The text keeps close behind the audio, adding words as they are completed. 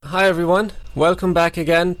Hi everyone, welcome back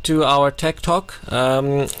again to our Tech Talk.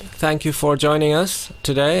 Thank you for joining us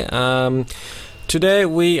today. Today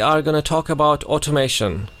we are going to talk about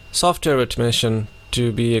automation, software automation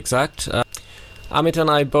to be exact. Amit and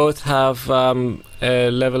I both have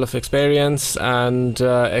a level of experience and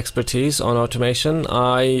expertise on automation.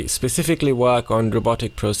 I specifically work on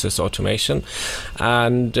robotic process automation,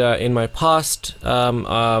 and in my past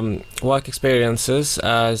work experiences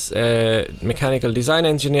as a mechanical design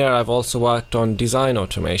engineer, I've also worked on design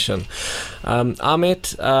automation.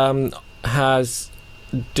 Amit has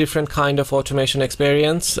different kind of automation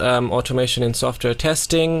experience, automation in software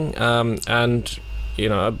testing, and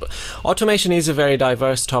automation is a very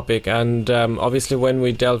diverse topic, and obviously when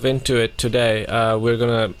we delve into it today, we're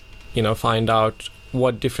gonna find out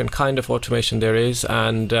what different kind of automation there is,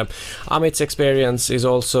 and Amit's experience is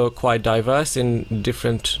also quite diverse in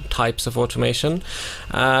different types of automation,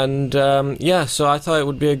 and so I thought it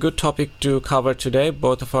would be a good topic to cover today.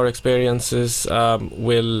 Both of our experiences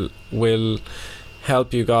will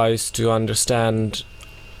help you guys to understand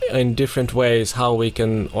in different ways how we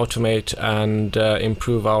can automate and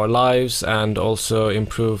improve our lives, and also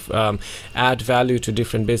add value to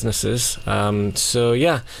different businesses.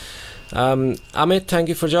 Amit, thank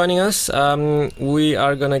you for joining us. We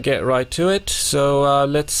are gonna get right to it. So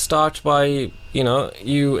let's start by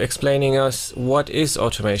you explaining us what is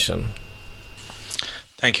automation.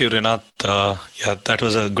 Thank you, Rinat. That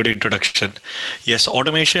was a good introduction. Yes,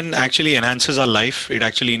 automation actually enhances our life. It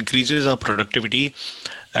actually increases our productivity.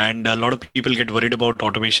 And a lot of people get worried about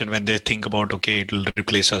automation when they think about, okay, it'll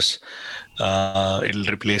replace us. It'll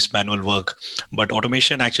replace manual work. But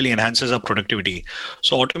automation actually enhances our productivity.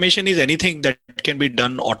 So automation is anything that can be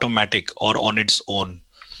done automatic or on its own.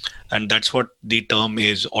 And that's what the term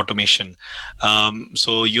is, automation.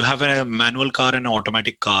 So you have a manual car and an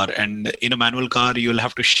automatic car. And in a manual car, you'll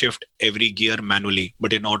have to shift every gear manually.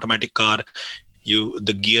 But in an automatic car,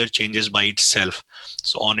 the gear changes by itself,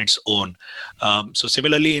 so on its own. So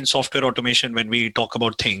similarly in software automation, when we talk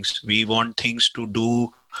about things, we want things to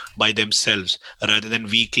do by themselves rather than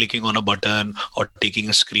we clicking on a button or taking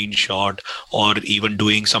a screenshot or even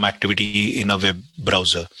doing some activity in a web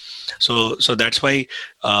browser. So that's why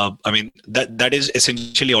that is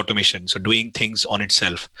essentially automation, so doing things on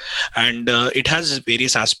itself, and it has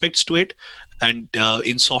various aspects to it. And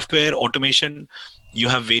in software automation, you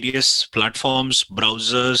have various platforms,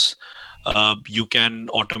 browsers. You can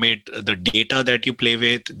automate the data that you play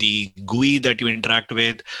with, the GUI that you interact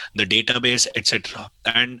with, the database, etc.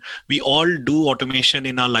 And we all do automation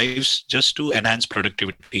in our lives just to enhance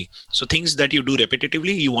productivity. So things that you do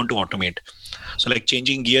repetitively, you want to automate. So like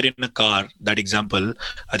changing gear in a car, that example,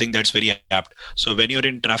 I think that's very apt. So when you're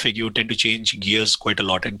in traffic, you tend to change gears quite a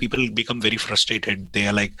lot, and people become very frustrated. They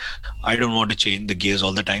are like, I don't want to change the gears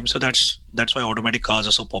all the time. So that's why automatic cars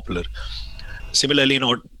are so popular. Similarly,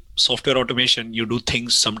 in software automation, you do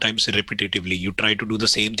things sometimes repetitively. You try to do the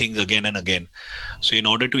same things again and again. So in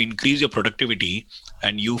order to increase your productivity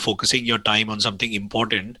and you focusing your time on something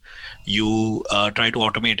important, you try to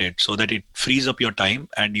automate it so that it frees up your time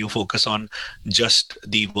and you focus on just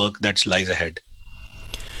the work that lies ahead.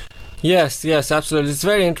 Yes, absolutely. It's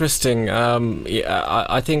very interesting.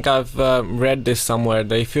 I think I've read this somewhere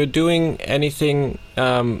that if you're doing anything,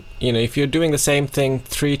 if you're doing the same thing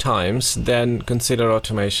 3 times, then consider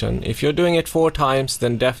automation. If you're doing it 4 times,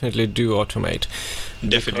 then definitely do automate.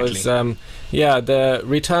 Definitely. Because, the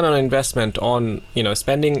return on investment on,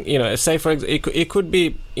 spending, say for example, it could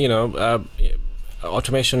be,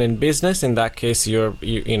 automation in business. In that case, you're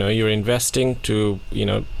investing to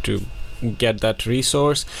get that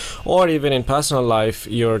resource, or even in personal life,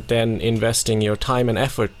 you're then investing your time and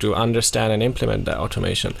effort to understand and implement that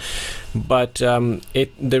automation. But the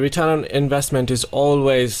return on investment is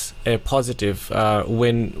always a positive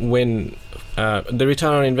when the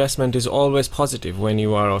return on investment is always positive when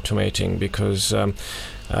you are automating, because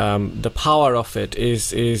the power of it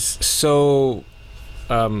is so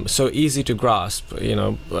easy to grasp.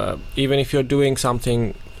 Even if you're doing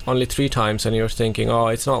something only 3 times and you're thinking, oh,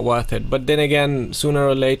 it's not worth it, but then again, sooner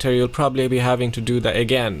or later you'll probably be having to do that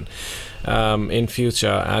again in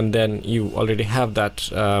future, and then you already have that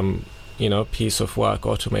piece of work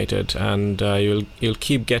automated, and you'll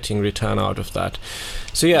keep getting return out of that.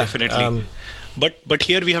 So yeah, definitely. But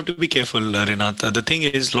here we have to be careful, Rinat. The thing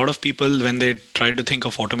is, a lot of people, when they try to think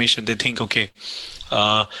of automation, they think, okay,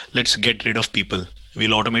 let's get rid of people.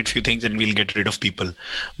 We'll automate few things and we'll get rid of people.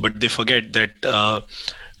 But they forget that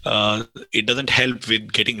it doesn't help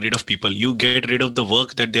with getting rid of people. You get rid of the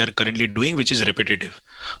work that they are currently doing, which is repetitive.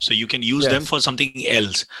 So you can use them Yes. for something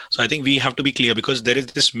else. So I think we have to be clear, because there is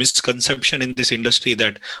this misconception in this industry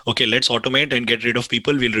that, okay, let's automate and get rid of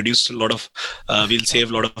people. We'll reduce a lot of, we'll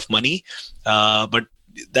save a lot of money. But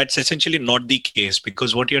that's essentially not the case,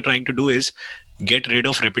 because what you're trying to do is get rid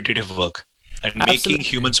of repetitive work and making Absolutely.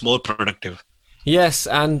 humans more productive. Yes,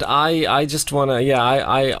 and I just wanna, yeah,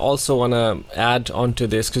 I also wanna add on to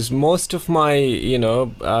this, because most of my,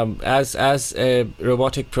 as a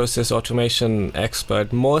robotic process automation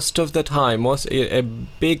expert, most of the time, a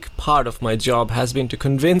big part of my job has been to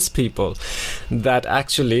convince people that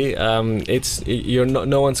actually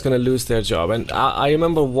no one's gonna lose their job. And I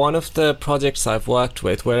remember one of the projects I've worked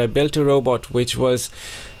with where I built a robot which was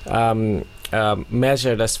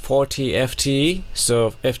measured as 40 FTE.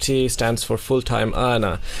 So FTE stands for full-time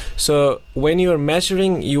earner. So when you're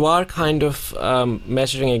measuring, you are kind of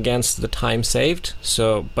measuring against the time saved.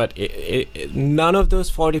 So, but none of those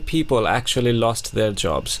 40 people actually lost their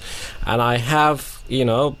jobs. And I have,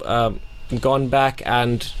 gone back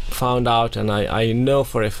and found out, and I know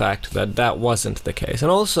for a fact that that wasn't the case.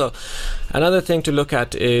 And also, another thing to look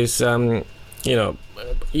at is, I'm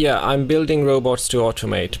building robots to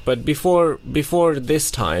automate, but before this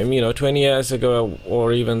time, 20 years ago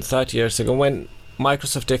or even 30 years ago, when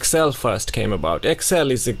Microsoft Excel first came about,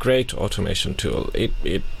 Excel is a great automation tool.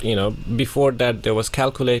 Before that there was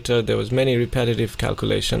calculator, there was many repetitive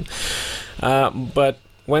calculation, but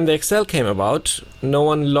when the Excel came about, no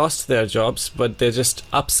one lost their jobs, but they just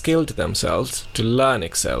upskilled themselves to learn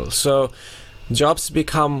Excel. So jobs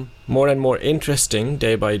become more and more interesting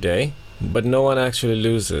day by day, but no one actually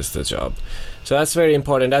loses the job. So that's very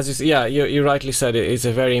important. As you rightly said, it is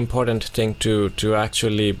a very important thing to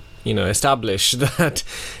actually establish that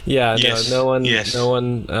Yes. no one Yes.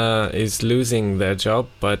 is losing their job,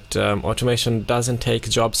 but automation doesn't take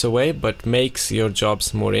jobs away, but makes your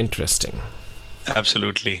jobs more interesting.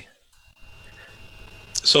 Absolutely.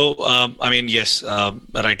 So, yes,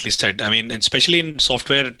 rightly said. Especially in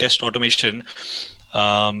software test automation,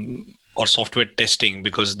 or software testing,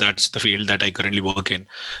 because that's the field that I currently work in.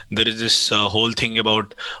 There is this whole thing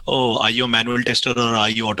about, oh, are you a manual tester or are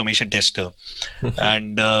you automation tester?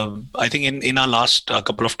 And I think in our last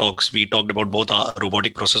couple of talks, we talked about both our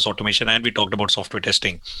robotic process automation and we talked about software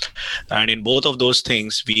testing. And in both of those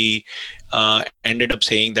things, we ended up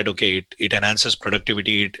saying that, okay, it enhances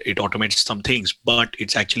productivity, it automates some things, but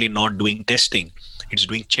it's actually not doing testing. It's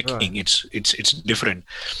doing checking. Right. It's different.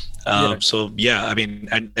 Yeah.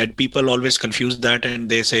 And people always confuse that, and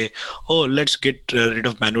they say, oh, let's get rid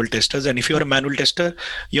of manual testers. And if you're a manual tester,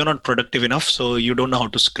 you're not productive enough, so you don't know how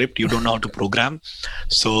to script, you don't know how to program,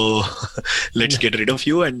 so let's get rid of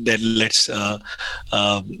you, and then let's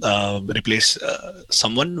replace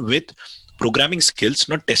someone with programming skills,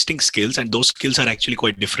 not testing skills, and those skills are actually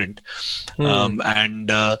quite different. Then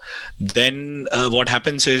what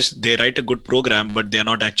happens is they write a good program, but they're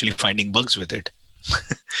not actually finding bugs with it.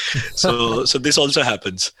 So this also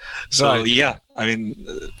happens. So Right.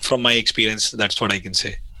 from my experience, that's what I can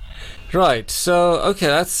say. Right. So, okay,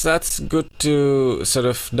 that's good to sort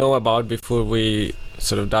of know about before we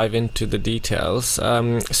sort of dive into the details.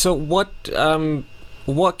 So what can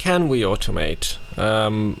we automate?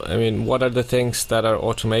 What are the things that are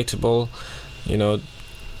automatable?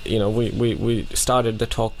 We started the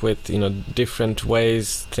talk with different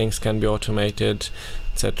ways things can be automated,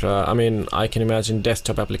 etc. I can imagine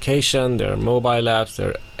desktop application, there are mobile apps, there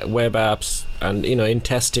are web apps, and in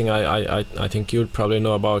testing I think you'd probably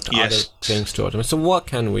know about other Yes. things to automate. So what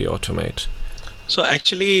can we automate? So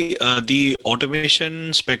actually, the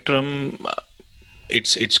automation spectrum,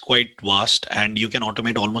 it's quite vast, and you can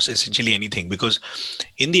automate almost essentially anything, because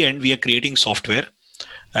in the end we are creating software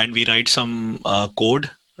and we write some code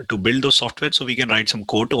to build those software. So we can write some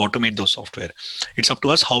code to automate those software. It's up to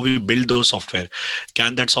us how we build those software.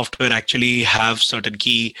 Can that software actually have certain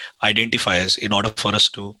key identifiers in order for us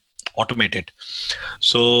to automate it?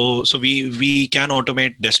 So we can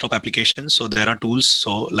automate desktop applications. So there are tools.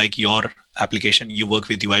 So like your application, you work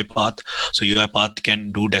with UiPath. So UiPath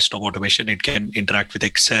can do desktop automation. It can interact with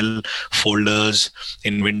Excel, folders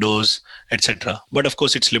in Windows, etc. But of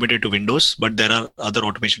course, it's limited to Windows. But there are other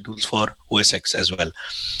automation tools for OS X as well.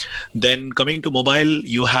 Then coming to mobile,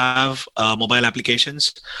 you have mobile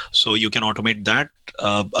applications. So you can automate that.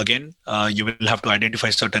 Again, you will have to identify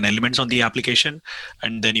certain elements on the application,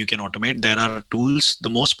 and then you can automate. There are tools. The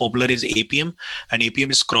most popular is APM, and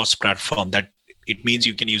APM is cross-platform. That it means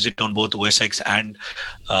you can use it on both OS X and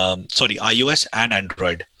iOS and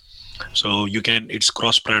Android. So you can, it's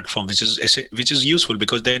cross-platform, which is useful,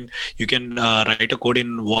 because then you can write a code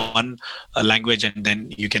in one language, and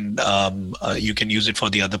then you can use it for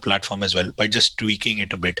the other platform as well by just tweaking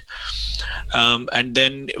it a bit. And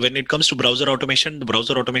then when it comes to browser automation, the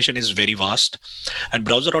browser automation is very vast, and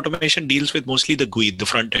browser automation deals with mostly the GUI, the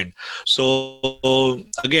front end. So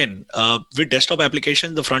again, with desktop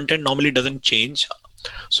application, the front end normally doesn't change.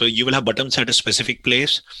 So you will have buttons at a specific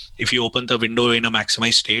place. If you open the window in a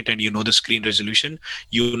maximized state and you know the screen resolution,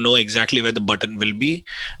 you know exactly where the button will be,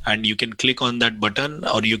 and you can click on that button,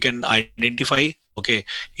 or you can identify, okay,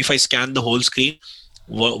 if I scan the whole screen,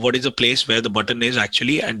 what is the place where the button is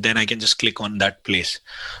actually, and then I can just click on that place.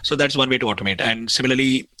 So that's one way to automate. And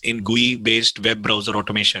similarly, in GUI based web browser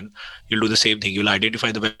automation, you'll do the same thing. You'll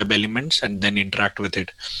identify the web elements and then interact with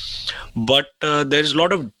it. But there's a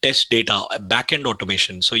lot of test data, backend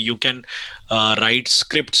automation. So you can write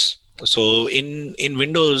scripts. So in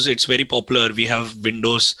Windows, it's very popular. We have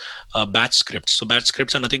Windows batch scripts. So batch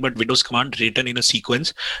scripts are nothing but Windows command written in a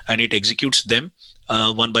sequence, and it executes them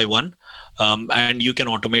one by one. And you can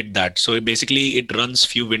automate that. So basically it runs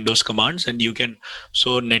few Windows commands, and you can,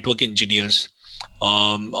 so network engineers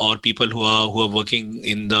or people who are working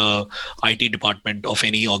in the IT department of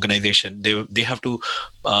any organization, they have to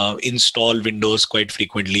install Windows quite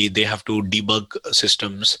frequently. They have to debug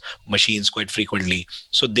systems, machines quite frequently.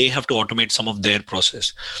 So they have to automate some of their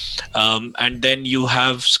process. And then you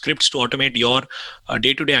have scripts to automate your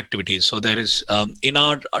day-to-day activities. So there is, in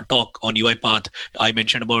our talk on UiPath, I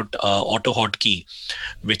mentioned about AutoHotkey,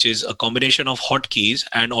 which is a combination of hotkeys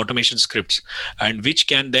and automation scripts, and which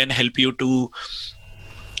can then help you to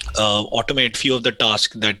automate few of the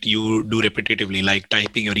tasks that you do repetitively, like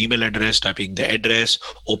typing your email address, typing the address,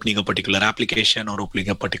 opening a particular application or opening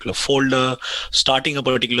a particular folder, starting a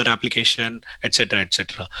particular application, etc.,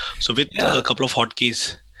 etc. So with a couple of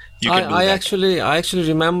hotkeys, you can do that. I actually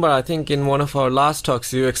remember, I think in one of our last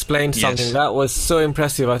talks, you explained something that was so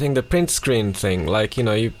impressive. I think the print screen thing, like, you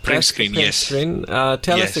know, you press screen, print screen.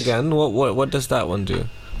 Tell us again, what does that one do?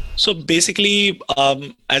 So basically,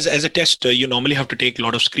 as a tester, you normally have to take a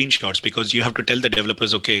lot of screenshots, because you have to tell the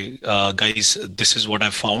developers, okay, guys, this is what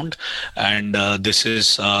I found, and this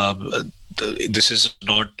is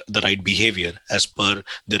not the right behavior as per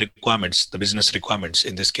the requirements, the business requirements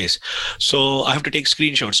in this case. So I have to take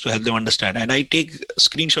screenshots to help them understand, and I take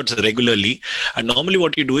screenshots regularly. And normally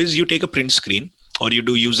what you do is you take a print screen, or you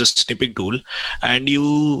do use a snipping tool, and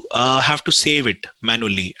you have to save it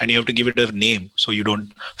manually, and you have to give it a name so you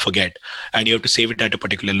don't forget, and you have to save it at a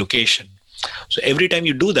particular location. So every time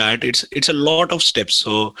you do that, it's a lot of steps.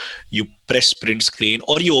 So you press print screen,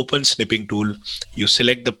 or you open snipping tool, you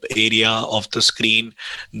select the area of the screen,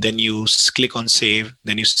 then you click on save,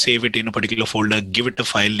 then you save it in a particular folder, give it a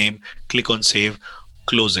file name, click on save,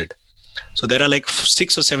 close it. So there are like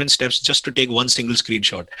 6 or 7 steps just to take one single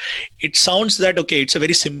screenshot. It sounds that, okay, it's a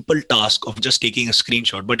very simple task of just taking a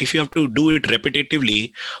screenshot, but if you have to do it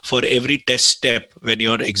repetitively for every test step when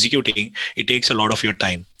you're executing, it takes a lot of your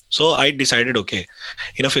time. So I decided, okay,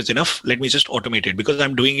 enough is enough. Let me just automate it, because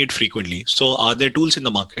I'm doing it frequently. So are there tools in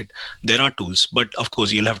the market? There are tools, but of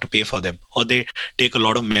course you'll have to pay for them, or they take a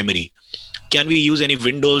lot of memory. Can we use any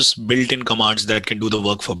Windows built-in commands that can do the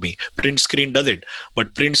work for me? Print screen does it.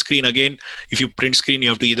 But print screen, again, if you print screen, you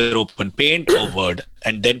have to either open Paint or Word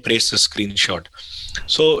and then press the screenshot.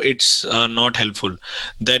 So it's not helpful.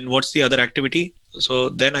 Then what's the other activity? So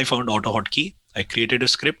then I found AutoHotkey. I created a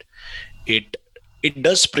script. It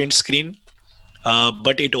does print screen,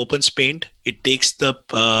 but it opens Paint. It takes the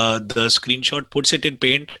screenshot, puts it in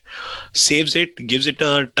Paint, saves it, gives it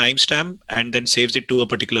a timestamp, and then saves it to a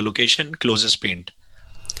particular location, closes Paint.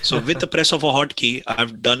 So with the press of a hotkey,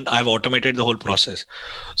 I've automated the whole process.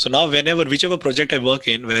 So now whichever project I work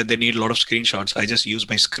in where they need a lot of screenshots, I just use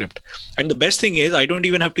my script. And the best thing is I don't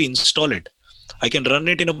even have to install it. I can run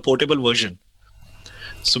it in a portable version.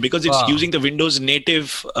 So because it's using the Windows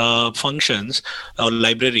native functions or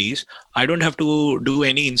libraries, I don't have to do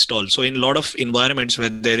any install. So in a lot of environments where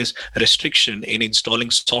there is restriction in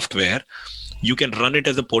installing software, you can run it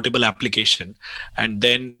as a portable application and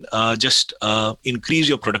then just increase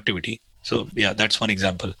your productivity. So yeah, that's one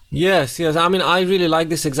example. Yes. I mean, I really like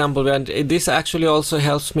this example, and this actually also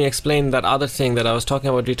helps me explain that other thing that I was talking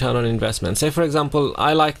about, return on investment. Say, for example,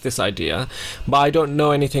 I like this idea, but I don't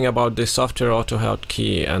know anything about this software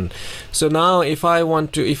AutoHotkey, and so now if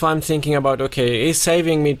I'm thinking about, okay, it's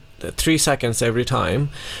saving me 3 seconds every time,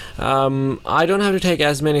 I don't have to take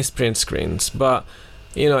as many sprint screens, but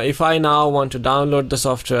if I now want to download the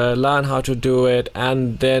software, learn how to do it,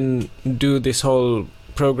 and then do this whole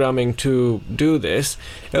programming to do this,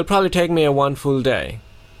 it'll probably take me one full day.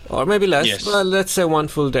 Or maybe less, Yes. but let's say 1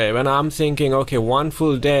 full day. When I'm thinking, okay, 1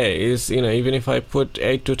 full day is, even if I put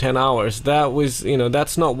 8 to 10 hours, that was,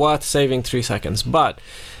 that's not worth saving 3 seconds. But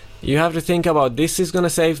you have to think about, this is going to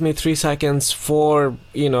save me 3 seconds for,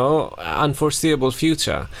 unforeseeable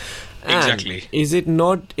future. And Exactly.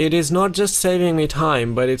 it is not just saving me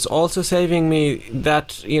time, but it's also saving me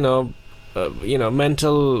that,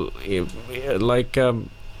 mental,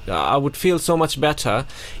 I would feel so much better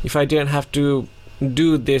if I didn't have to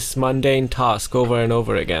do this mundane task over and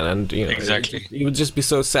over again, and Exactly. it would just be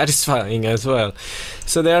so satisfying as well.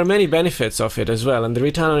 So there are many benefits of it as well, and the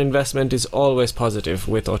return on investment is always positive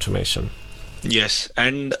with automation. Yes,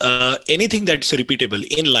 and anything that's repeatable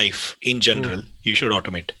in life in general, you should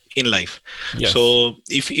automate in life. Yes. So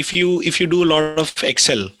if you do a lot of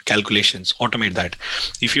Excel calculations, automate that.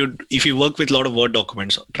 If you work with a lot of Word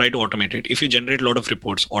documents, try to automate it. If you generate a lot of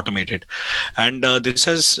reports, automate it. And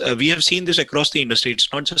we have seen this across the industry.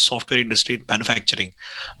 It's not just software industry, manufacturing.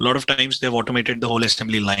 A lot of times they've automated the whole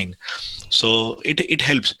assembly line. So it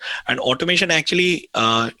helps. And automation actually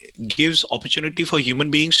gives opportunity for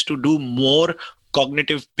human beings to do more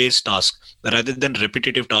cognitive based tasks rather than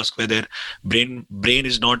repetitive tasks where their brain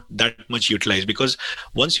is not that much utilized. Because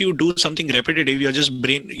once you do something repetitive,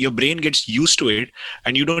 your brain gets used to it,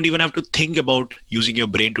 and you don't even have to think about using your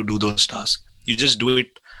brain to do those tasks. You just do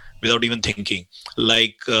it without even thinking.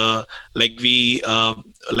 Like we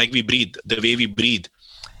breathe, the way we breathe,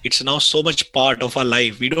 it's now so much part of our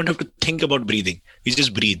life. We don't have to think about breathing. We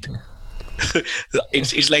just breathe.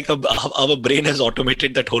 It's like our brain has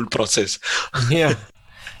automated that whole process.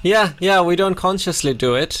 Yeah, we don't consciously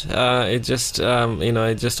do it. It just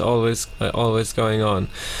it just always going on.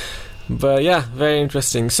 But yeah, very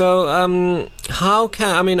interesting. So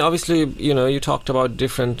obviously, you talked about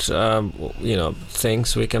different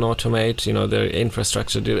things we can automate, the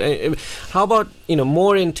infrastructure. How about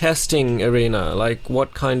more in testing arena? Like,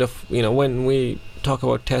 what kind of, when we talk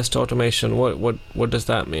about test automation, what does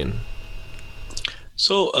that mean?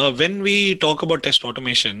 So when we talk about test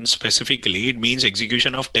automation specifically, it means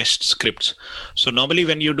execution of test scripts. So normally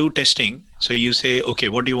when you do testing, so you say, okay,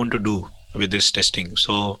 what do you want to do with this testing?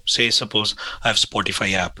 So suppose I have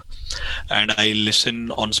Spotify app and I listen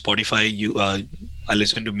on Spotify. I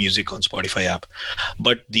listen to music on Spotify app,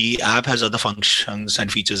 but the app has other functions and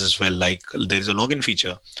features as well. Like there is a login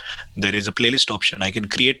feature, there is a playlist option. I can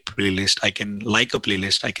create playlist, I can like a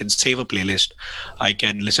playlist, I can save a playlist, I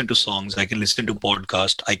can listen to songs, I can listen to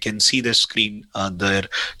podcast, I can see their their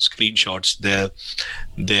screenshots,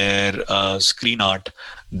 their screen art.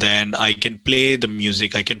 Then I can play the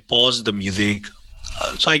music, I can pause the music.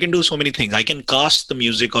 So I can do so many things. I can cast the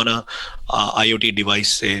music on a IoT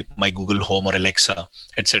device, say my Google Home or Alexa,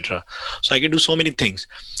 etc. So I can do so many things.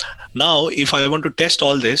 Now, if I want to test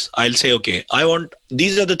all this, I'll say, okay,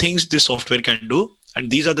 these are the things this software can do, and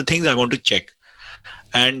these are the things I want to check.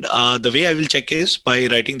 And the way I will check is by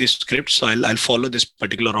writing this script. So I'll follow this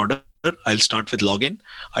particular order. I'll start with login.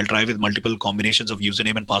 I'll try with multiple combinations of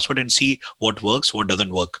username and password and see what works, what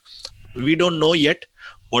doesn't work. We don't know yet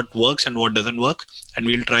what works and what doesn't work, and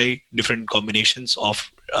we'll try different combinations of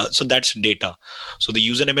so that's data. So the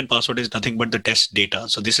username and password is nothing but the test data.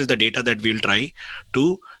 So this is the data that we'll try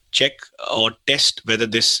to check or test whether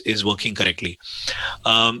this is working correctly.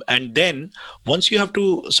 And then once you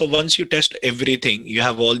test everything, you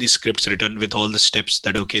have all these scripts written with all the steps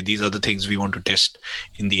that, okay, these are the things we want to test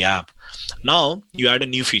in the app. Now you add a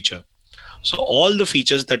new feature. So all the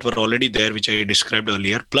features that were already there, which I described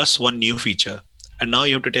earlier, plus one new feature. And now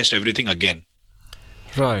you have to test everything again.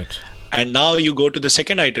 Right. And now you go to the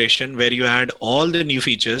second iteration where you add all the new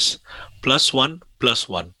features plus one.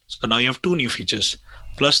 So now you have two new features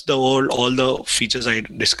plus all the features I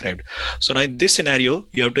described. So now in this scenario,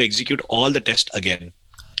 you have to execute all the tests again.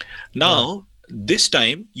 Now, this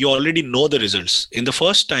time you already know the results. In the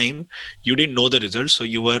first time, you didn't know the results. So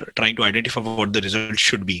you were trying to identify what the result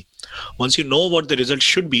should be. Once you know what the result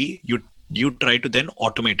should be, you try to then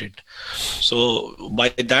automate it. So by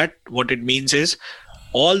that, what it means is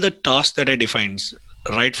all the tasks that I defined,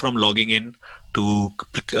 right from logging in to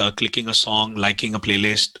clicking a song, liking a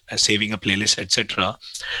playlist, saving a playlist, etc.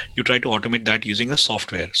 You try to automate that using a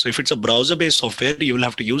software. So if it's a browser-based software, you will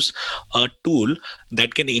have to use a tool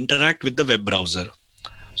that can interact with the web browser.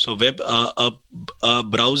 So a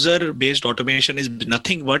browser-based automation is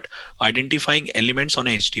nothing but identifying elements on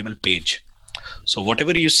a HTML page. So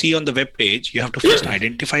whatever you see on the web page, you have to first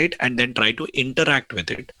identify it and then try to interact with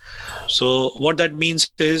it. So what that means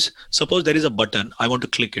is, suppose there is a button, I want to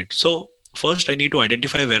click it. So first I need to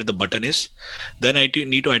identify where the button is. Then I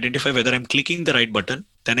need to identify whether I'm clicking the right button.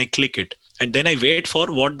 Then I click it. And then I wait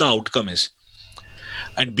for what the outcome is.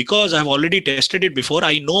 And because I've already tested it before,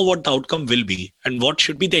 I know what the outcome will be and what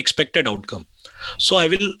should be the expected outcome. So I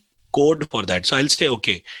will code for that. So I'll say,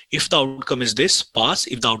 okay, if the outcome is this, pass.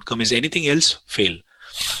 If the outcome is anything else, fail.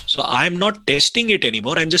 So I'm not testing it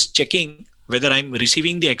anymore. I'm just checking whether I'm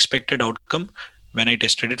receiving the expected outcome when I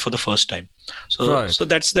tested it for the first time. So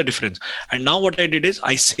that's the difference. And now what I did is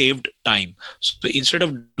I saved time. So instead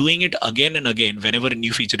of doing it again and again, whenever a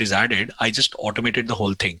new feature is added, I just automated the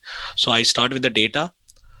whole thing. So I start with the data.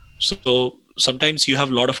 So sometimes you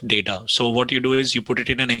have a lot of data. So what you do is you put it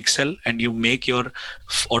in an Excel and you make your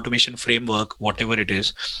automation framework, whatever it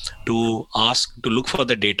is, to look for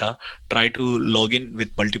the data, try to log in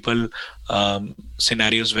with multiple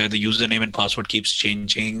scenarios where the username and password keeps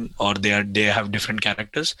changing, or they have different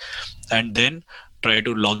characters, and then try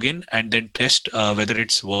to log in and then test whether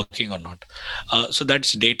it's working or not. So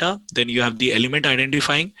that's data. Then you have the element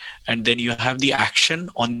identifying, and then you have the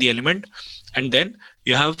action on the element, and then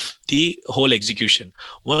you have the whole execution.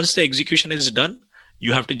 Once the execution is done,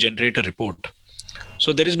 you have to generate a report.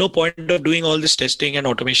 So there is no point of doing all this testing and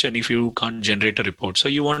automation if you can't generate a report. So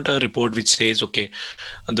you want a report which says, okay,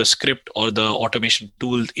 the script or the automation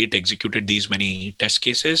tool, it executed these many test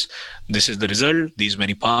cases. This is the result. These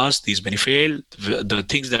many passed, these many failed. The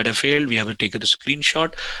things that have failed, we have to take a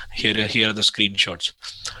screenshot. Here are the screenshots.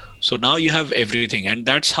 So now you have everything, and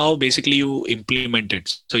that's how basically you implement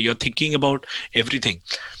it. So you're thinking about everything.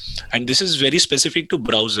 And this is very specific to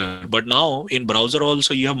browser. But now in browser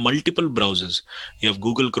also, you have multiple browsers. You have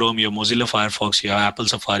Google Chrome, you have Mozilla Firefox, you have Apple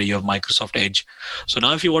Safari, you have Microsoft Edge. So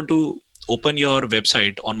now if you want to open your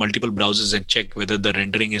website on multiple browsers and check whether the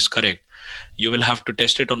rendering is correct, you will have to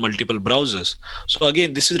test it on multiple browsers. So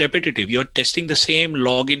again, this is repetitive. You're testing the same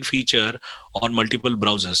login feature on multiple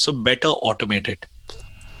browsers. So better automate it.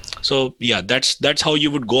 So yeah, that's how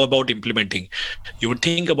you would go about implementing. You would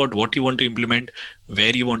think about what you want to implement,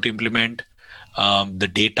 where you want to implement, the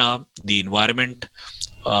data, the environment,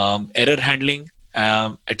 error handling,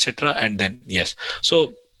 etc. And then yes.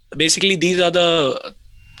 So basically, these are the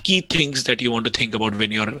key things that you want to think about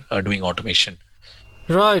when you're doing automation.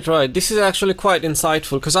 Right. This is actually quite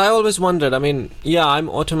insightful, because I always wondered, I mean, yeah, I'm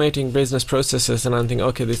automating business processes and I'm thinking,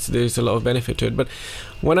 okay, there's a lot of benefit to it. But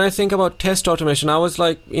when I think about test automation, I was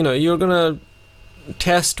like, you're going to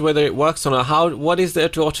test whether it works or not. What is there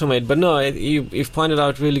to automate? But no, you've pointed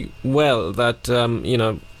out really well that,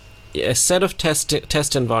 a set of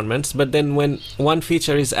test environments, but then when one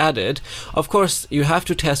feature is added, of course you have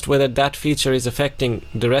to test whether that feature is affecting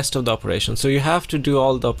the rest of the operation. So you have to do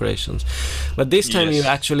all the operations, but this time you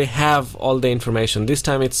actually have all the information. This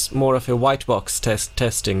time it's more of a white box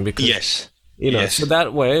testing, because so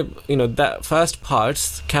that way, that first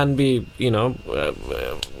parts can be,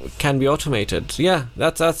 can be automated. Yeah,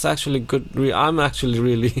 that's actually good. I'm actually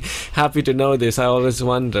really happy to know this. I always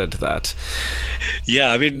wondered that.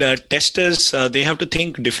 Yeah, I mean, testers, they have to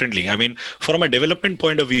think differently. I mean, from a development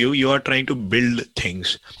point of view, you are trying to build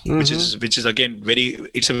things, which is again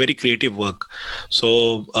it's a very creative work.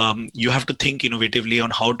 So you have to think innovatively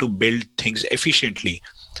on how to build things efficiently.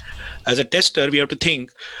 As a tester, we have to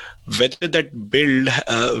think whether that build,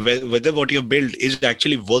 whether what you build is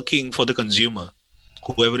actually working for the consumer,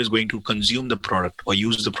 whoever is going to consume the product or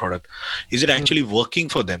use the product. Is it actually working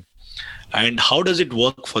for them? And how does it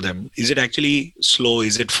work for them? Is it actually slow?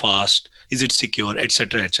 Is it fast? Is it secure,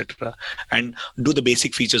 etc., etc.? And do the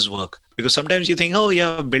basic features work? Because sometimes you think, oh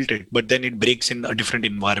yeah, I built it, but then it breaks in a different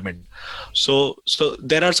environment. So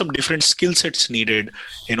there are some different skill sets needed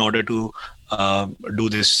in order to do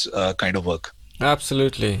this kind of work.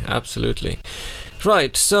 Absolutely.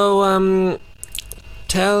 Right. So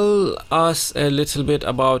tell us a little bit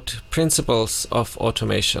about principles of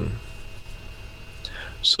automation.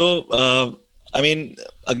 So, coming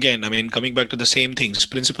back to the same things,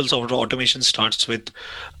 principles of automation starts with,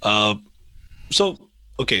 so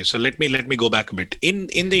let me go back a bit. In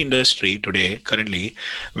the industry today, currently,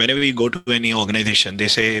 whenever you go to any organization, they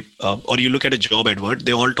say, or you look at a job advert,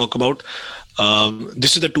 they all talk about,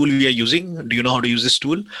 this is the tool we are using. Do you know how to use this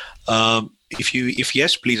tool? If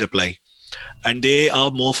yes, please apply. And they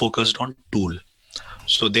are more focused on tool.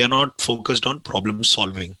 So they are not focused on problem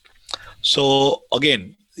solving. So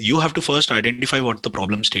again, you have to first identify what the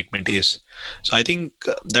problem statement is. So I think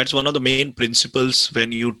that's one of the main principles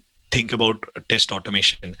when you think about test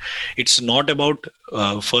automation. It's not about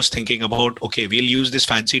first thinking about, okay, we'll use this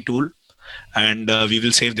fancy tool and we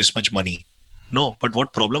will save this much money. No, but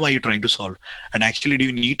what problem are you trying to solve? And actually, do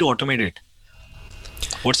you need to automate it?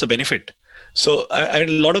 What's the benefit? So a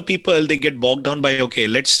lot of people, they get bogged down by, okay,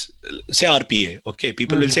 let's say RPA. Okay,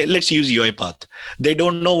 people will say, let's use UiPath. They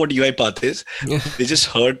don't know what UiPath is. They just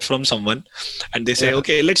heard from someone and they say,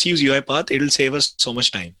 okay, let's use UiPath. It'll save us so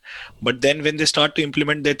much time. But then when they start to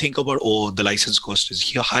implement, they think about, oh, the license cost is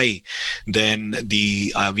here high. Then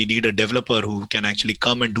we need a developer who can actually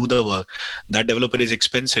come and do the work. That developer is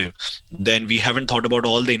expensive. Then we haven't thought about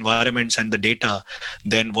all the environments and the data.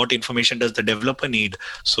 Then what information does the developer need?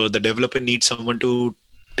 So the developer needs someone to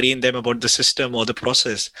train them about the system or the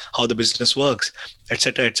process, how the business works,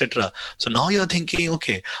 etc., etc. So now you're thinking,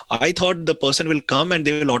 okay, I thought the person will come and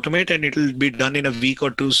they will automate and it will be done in a week or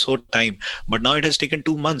two so time. But now it has taken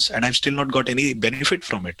 2 months and I've still not got any benefit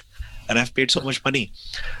from it. And I've paid so much money.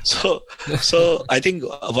 So I think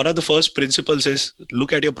one of the first principles is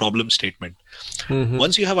look at your problem statement.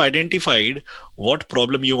 Once you have identified what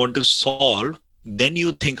problem you want to solve, then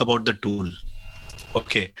you think about the tool.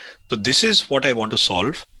 Okay, so this is what I want to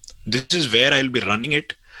solve. This is where I'll be running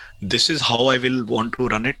it. This is how I will want to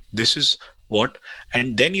run it. This is what.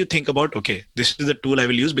 And then you think about, okay, this is the tool I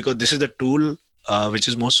will use because this is the tool which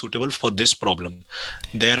is most suitable for this problem.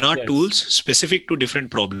 There are tools specific to different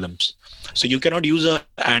problems. So you cannot use an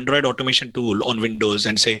Android automation tool on Windows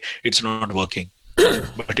and say it's not working.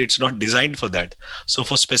 But it's not designed for that. So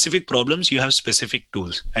for specific problems, you have specific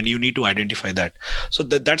tools and you need to identify that. So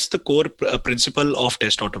that's the core principle of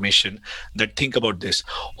test automation, that think about this.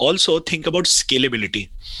 Also think about scalability.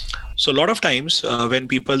 So a lot of times when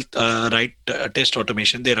people write test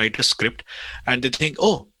automation, they write a script and they think,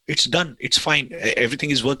 oh, it's done. It's fine.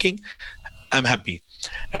 Everything is working. I'm happy.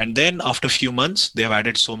 And then after a few months, they have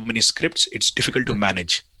added so many scripts. It's difficult to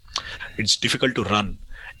manage. It's difficult to run.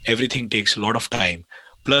 Everything takes a lot of time.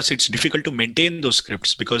 Plus, it's difficult to maintain those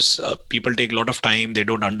scripts because people take a lot of time. They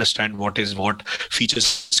don't understand what is what.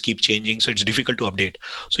 Features keep changing, so it's difficult to update.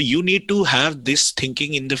 So you need to have this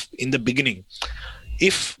thinking in the beginning.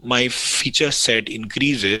 If my feature set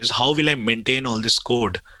increases, how will I maintain all this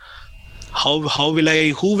code? Who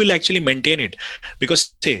will actually maintain it?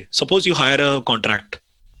 Because suppose you hire a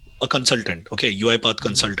consultant, okay, UiPath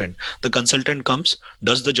consultant. The consultant comes,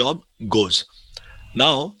 does the job, goes.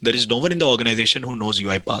 Now, there is no one in the organization who knows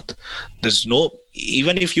UiPath.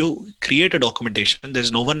 Even if you create a documentation,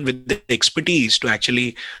 there's no one with the expertise to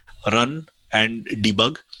actually run and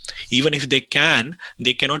debug. Even if they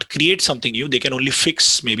cannot create something new. They can only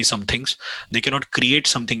fix maybe some things. They cannot create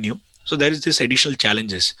something new. So there is this additional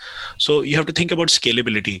challenges. So you have to think about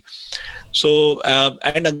scalability. So,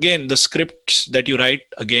 and again, the scripts that you write,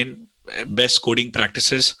 again, best coding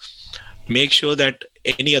practices. Make sure that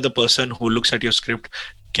any other person who looks at your script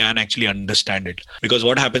can actually understand it. Because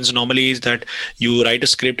what happens normally is that you write a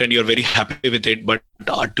script and you're very happy with it, but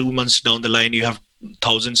 2 months down the line, you have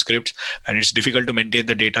 1,000 scripts and it's difficult to maintain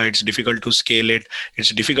the data. It's difficult to scale it.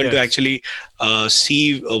 It's difficult to actually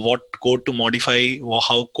see what code to modify, or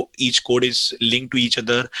how each code is linked to each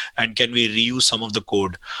other, and can we reuse some of the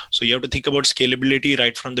code. So you have to think about scalability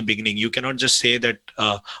right from the beginning. You cannot just say that,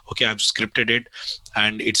 okay, I've scripted it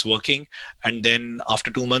and it's working, and then after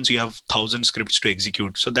 2 months you have 1,000 scripts to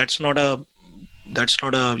execute. So that's not a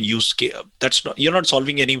use case. You're not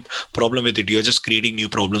solving any problem with it. You're just creating new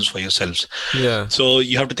problems for yourselves. Yeah. So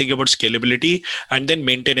you have to think about scalability and then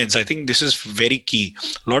maintenance. I think this is very key.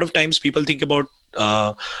 A lot of times people think about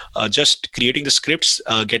just creating the scripts,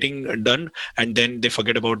 getting done, and then they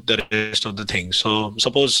forget about the rest of the things. So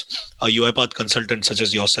suppose a UiPath consultant such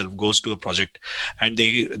as yourself goes to a project and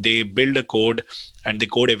they build a code and they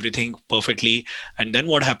code everything perfectly. And then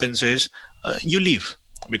what happens is you leave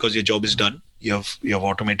because your job is done. You have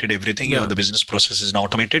automated everything. The business process is now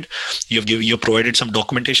automated. You've provided some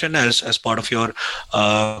documentation as part of your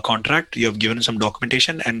contract. You have given some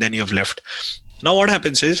documentation and then you have left. Now what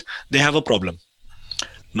happens is they have a problem.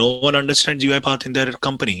 No one understands UiPath in their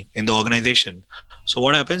company, in the organization. So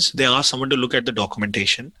what happens? They ask someone to look at the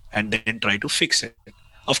documentation and then try to fix it.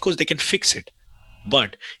 Of course, they can fix it.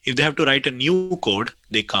 But if they have to write a new code,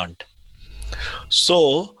 they can't.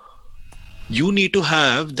 So you need to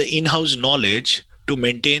have the in-house knowledge to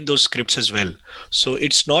maintain those scripts as well. So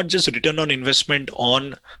it's not just return on investment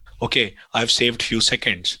on, okay, I've saved few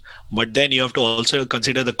seconds, but then you have to also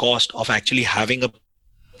consider the cost of actually having a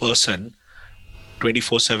person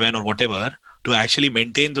 24/7 or whatever to actually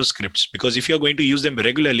maintain those scripts. Because if you're going to use them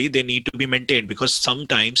regularly, they need to be maintained, because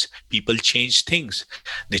sometimes people change things.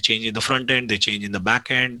 They change in the front end, they change in the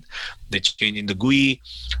back end, they change in the GUI.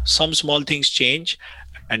 Some small things change.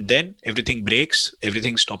 And then everything breaks,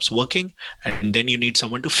 everything stops working, and then you need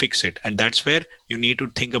someone to fix it. And that's where you need to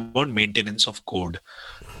think about maintenance of code.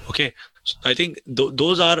 Okay, So I think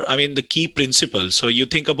those are, I mean, the key principles. So you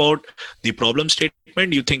think about the problem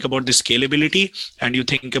statement, you think about the scalability, and you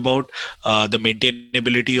think about the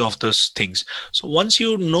maintainability of those things. So once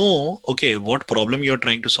you know, okay, what problem you're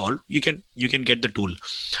trying to solve, you can get the tool.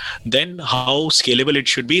 Then how scalable it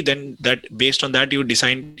should be. Then that based on that you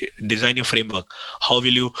design your framework. How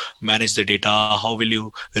will you manage the data? How will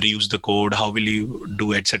you reuse the code? How will you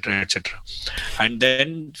do etc. etc. And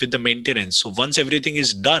then with the maintenance. So once everything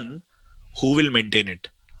is done, who will maintain it?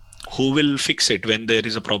 Who will fix it when there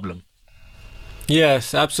is a problem?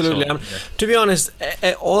 Yes, absolutely. So, To be honest,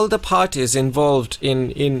 all the parties involved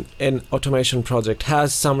in an automation project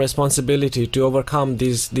has some responsibility to overcome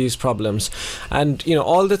these problems. And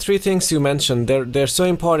all the three things you mentioned, they're so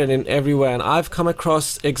important in every way. And I've come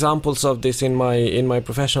across examples of this in my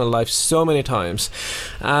professional life so many times.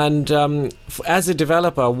 And as a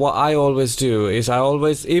developer, what I always do is I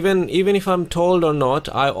always, even if I'm told or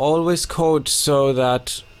not, I always code so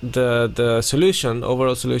that the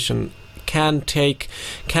overall solution can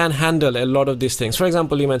handle a lot of these things. For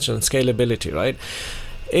example, you mentioned scalability, right?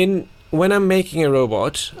 When I'm making a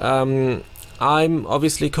robot, I'm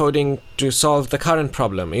obviously coding to solve the current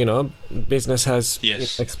problem. Business has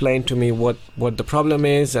explained to me what the problem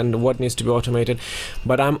is and what needs to be automated.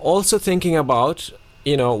 But I'm also thinking about,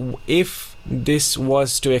 if this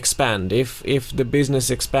was to expand, if the business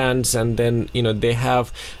expands and then they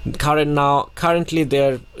have currently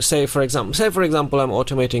they're say for example I'm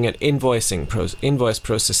automating an invoice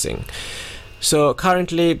processing. So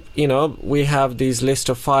currently we have these list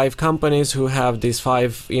of 5 companies who have these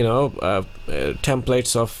 5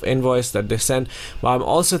 templates of invoice that they send. But I'm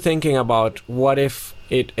also thinking about what if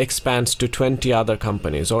it expands to 20 other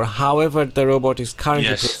companies, or however the robot is currently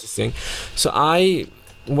processing. So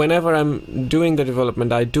whenever I'm doing the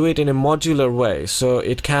development, I do it in a modular way, so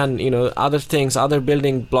it can, other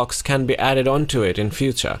building blocks can be added onto it in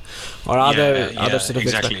future, or other sort of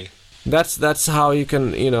exactly. That's how you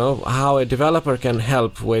can, how a developer can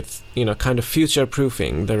help with, kind of future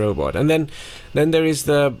proofing the robot. And then there is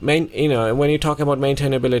the main, when you talk about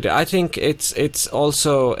maintainability, I think it's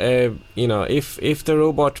also if the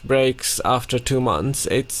robot breaks after 2 months,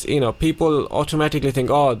 it's, people automatically think,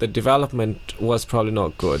 oh, the development was probably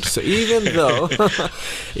not good. So even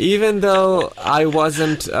though I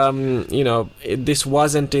wasn't, this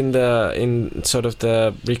wasn't in sort of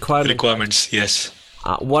the requirements, yes.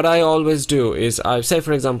 What I always do is, I say,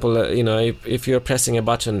 for example, if you're pressing a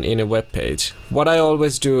button in a web page, what I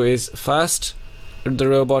always do is first the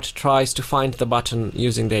robot tries to find the button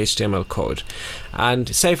using the HTML code.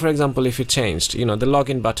 And say, for example, if it changed, the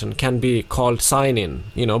login button can be called sign in,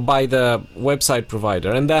 by the website provider,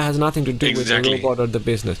 and that has nothing to do with the robot or the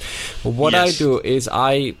business. But what I do is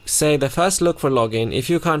I say the first look for login. If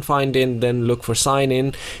you can't find in, then look for sign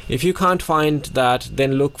in. If you can't find that,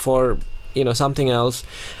 then look for something else.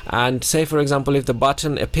 And say, for example, if the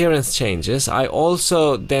button appearance changes, I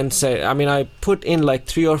also then say, I put in like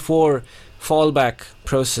 3 or 4 fallback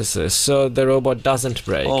processes so the robot doesn't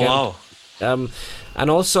break. And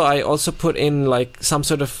also I also put in like some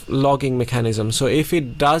sort of logging mechanism, so if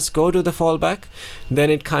it does go to the fallback, then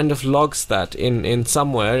it kind of logs that in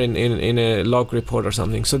somewhere in a log report or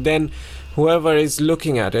something. So then whoever is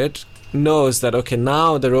looking at it knows that, okay,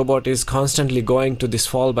 now the robot is constantly going to this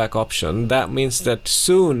fallback option. That means that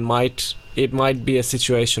soon it might be a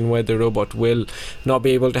situation where the robot will not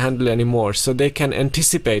be able to handle anymore, so they can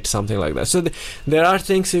anticipate something like that. So there are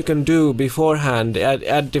things you can do beforehand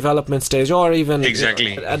at development stage, or even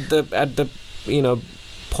at the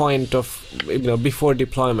point of before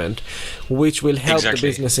deployment, which will help the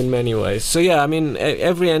business in many ways. So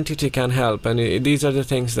every entity can help, and these are the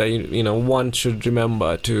things that one should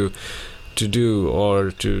remember to do or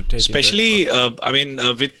to take. Especially,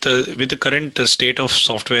 with the current state of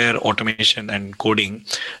software automation and coding,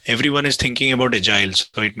 everyone is thinking about agile.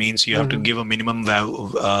 So it means you have to give a minimum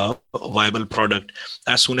viable product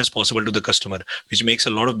as soon as possible to the customer, which makes a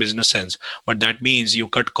lot of business sense. But that means you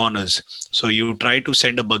cut corners. So you try to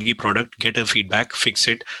send a buggy product, get a feedback, fix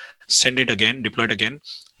it, send it again, deploy it again,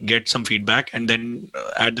 get some feedback, and then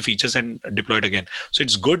add the features and deploy it again. So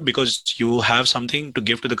it's good because you have something to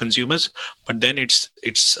give to the consumers, but then it's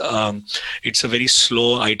a very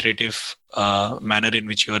slow, iterative manner in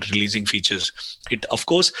which you are releasing features. Of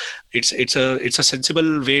course, it's a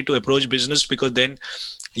sensible way to approach business, because then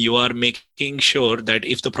you are making sure that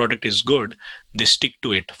if the product is good, they stick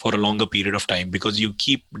to it for a longer period of time, because you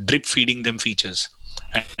keep drip feeding them features.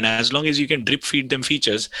 And as long as you can drip feed them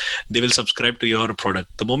features, they will subscribe to your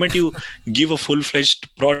product. The moment you give a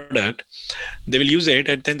full-fledged product, they will use it,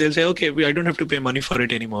 and then they'll say, okay, I don't have to pay money for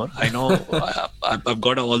it anymore. I know I've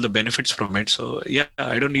got all the benefits from it. So yeah,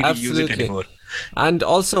 I don't need to use it anymore. And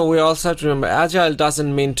also, we also have to remember, agile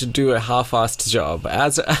doesn't mean to do a half-assed job.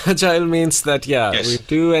 Agile means that, we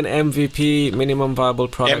do an MVP, minimum viable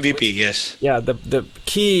product. MVP, yes. Yeah, the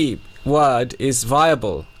key word is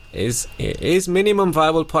viable. Is minimum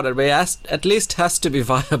viable product, but at least has to be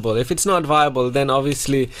viable. If it's not viable, then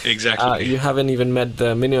obviously you haven't even met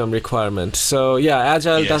the minimum requirement. So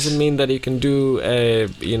agile doesn't mean that you can do a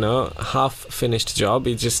half finished job.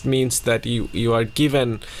 It just means that you are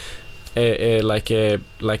given a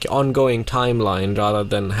ongoing timeline rather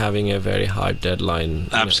than having a very hard deadline.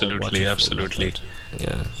 Absolutely.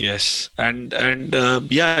 Yeah. Yes, and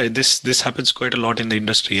this happens quite a lot in the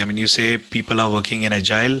industry. I mean, you say people are working in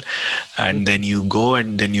agile, and then you go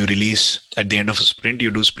and then you release at the end of a sprint. You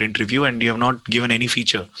do sprint review, and you have not given any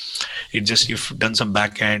feature. It's just you've done some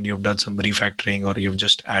backend, you've done some refactoring, or you've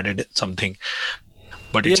just added something,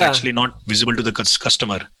 but it's actually not visible to the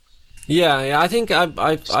customer. Yeah, I think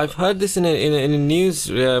I've heard this in a news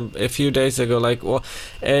a few days ago. Like,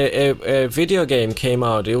 a video game came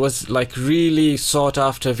out. It was like really sought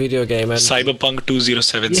after video game, and Cyberpunk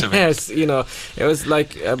 2077. Yes, it was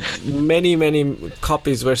like many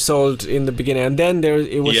copies were sold in the beginning, and then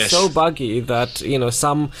it was so buggy that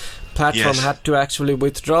some platform had to actually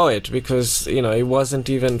withdraw it because it wasn't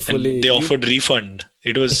even fully. And they offered refund.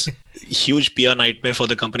 It was huge PR nightmare for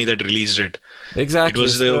the company that released it. Exactly. It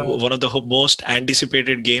was one of the most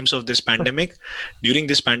anticipated games of this pandemic. During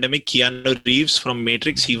this pandemic, Keanu Reeves from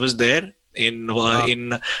Matrix, he was there as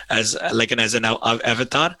an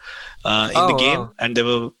avatar in the game, and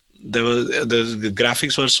the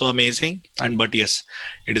graphics were so amazing. But yes,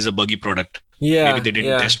 it is a buggy product. Yeah, maybe they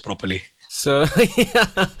didn't test properly. So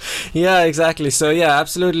exactly. So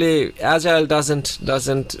absolutely. Agile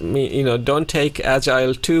doesn't mean don't take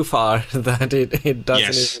agile too far that it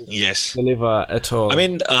doesn't deliver at all. I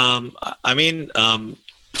mean,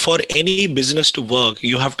 for any business to work,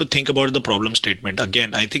 you have to think about the problem statement.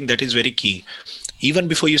 Again, I think that is very key. Even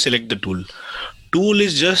before you select the tool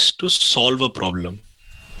is just to solve a problem.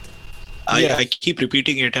 I keep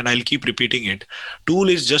repeating it, and I'll keep repeating it. Tool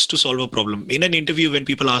is just to solve a problem. In an interview, when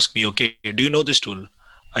people ask me, okay, do you know this tool?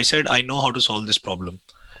 I said, I know how to solve this problem.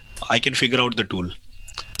 I can figure out the tool.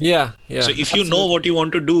 Yeah. So if you know what you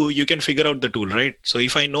want to do, you can figure out the tool, right? So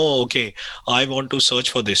if I know, okay, I want to search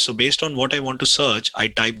for this. So based on what I want to search, I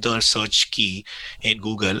type the search key in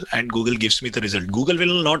Google, and Google gives me the result. Google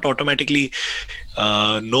will not automatically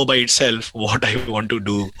know by itself what I want to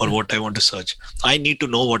do or what I want to search. I need to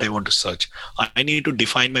know what I want to search. I need to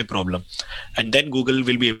define my problem, and then Google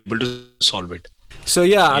will be able to solve it. So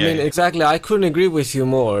I mean, exactly. I couldn't agree with you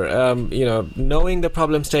more. Knowing the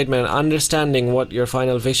problem statement, understanding what your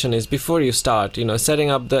final vision is before you start,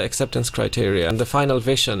 setting up the acceptance criteria and the final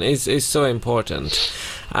vision is so important.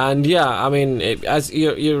 And I mean, as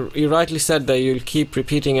you rightly said that you'll keep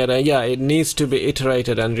repeating it. It needs to be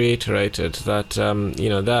iterated and reiterated. That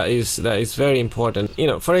that is very important.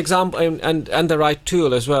 For example, and the right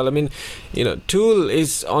tool as well. I mean, tool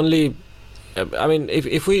is only. I mean,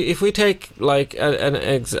 if we take like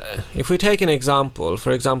if we take an example,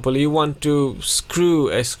 for example, you want to screw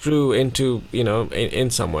a screw into in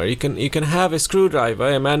somewhere. You can have a screwdriver,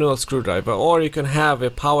 a manual screwdriver, or you can have a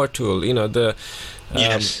power tool.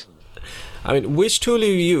 Yes. I mean, which tool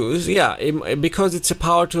you use? Because it's a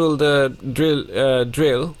power tool, the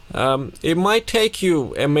drill. It might take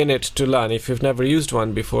you a minute to learn if you've never used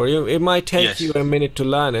one before. It might take you a minute to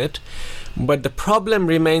learn it. But the problem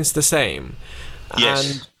remains the same. Yes.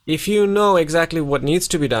 And if you know exactly what needs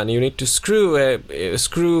to be done, you need to screw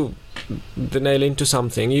the nail into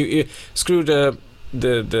something. You screw the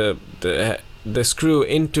screw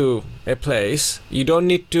into a place. You don't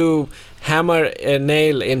need to hammer a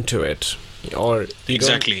nail into it, or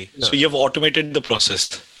exactly. So you have automated the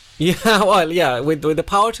process. With the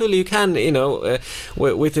power tool you can,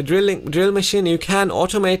 with the drill machine you can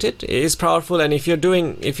automate it. It is powerful, and if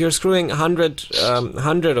you're screwing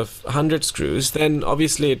 100 screws, then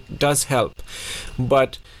obviously it does help.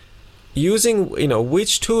 But using,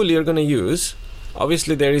 which tool you're going to use,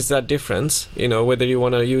 obviously there is that difference, whether you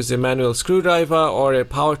want to use a manual screwdriver or a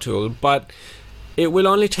power tool, but it will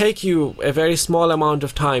only take you a very small amount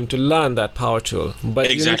of time to learn that power tool.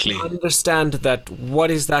 But exactly. You need to understand that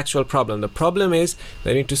what is the actual problem. The problem is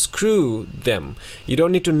they need to screw them. You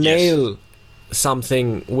don't need to nail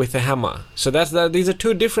something with a hammer. So these are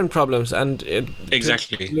two different problems and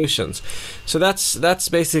Exactly. solutions. So that's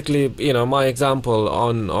basically my example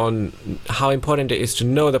on how important it is to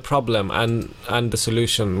know the problem and the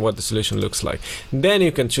solution, what the solution looks like. Then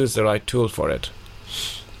you can choose the right tool for it.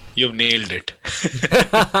 You've nailed it.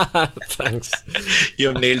 Thanks.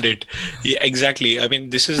 You've nailed it. Yeah, exactly. I mean,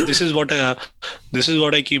 this is what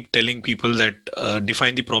I keep telling people, that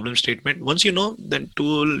define the problem statement. Once you know, then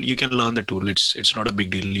tool, you can learn the tool. It's not a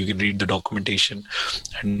big deal. You can read the documentation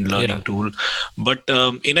and learning tool. But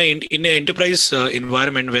in an enterprise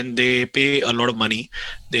environment, when they pay a lot of money,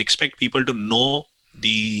 they expect people to know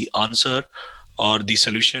the answer or the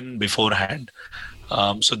solution beforehand.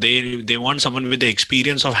 So they want someone with the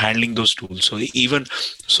experience of handling those tools.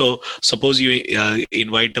 So suppose you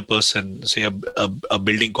invite a person, say a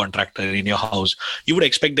building contractor in your house, you would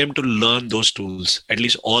expect them to learn those tools, at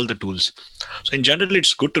least all the tools. So in general,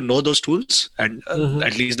 it's good to know those tools and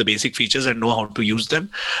at least the basic features and know how to use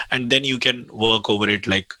them, and then you can work over it,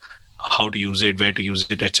 like how to use it, where to use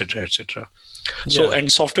it, etc., etc. So,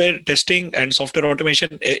 and software testing and software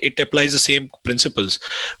automation, it applies the same principles,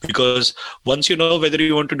 because once you know whether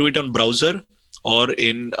you want to do it on browser or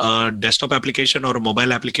in a desktop application or a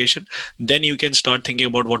mobile application, then you can start thinking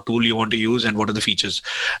about what tool you want to use and what are the features.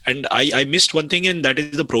 And I missed one thing, and that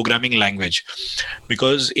is the programming language,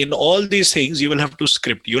 because in all these things you will have to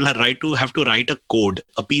script. You will have to write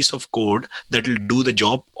a piece of code that will do the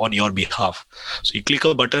job on your behalf. So you click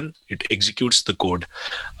a button, it executes the code,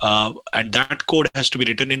 and that code has to be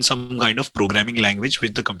written in some kind of programming language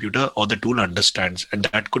which the computer or the tool understands, and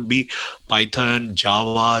that could be Python,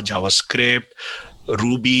 Java, JavaScript,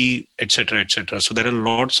 Ruby, etc., etc. So there are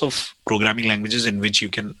lots of programming languages in which you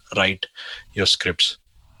can write your scripts.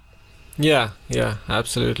 Yeah,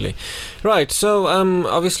 absolutely. Right. So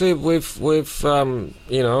obviously we've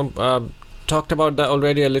talked about that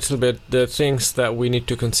already a little bit, the things that we need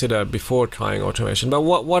to consider before trying automation. But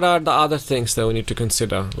what are the other things that we need to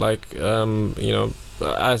consider? Like not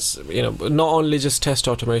only just test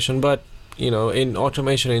automation, but in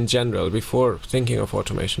automation in general, before thinking of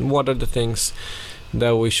automation, what are the things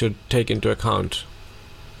that we should take into account?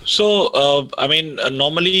 So,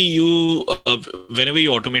 normally whenever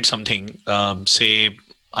you automate something, say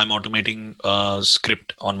I'm automating a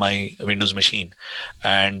script on my Windows machine,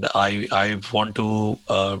 and I want to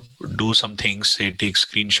do some things, say take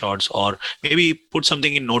screenshots, or maybe put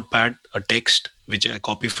something in Notepad, a text which I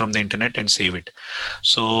copy from the internet and save it.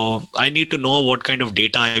 So I need to know what kind of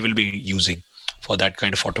data I will be using for that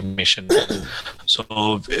kind of automation. So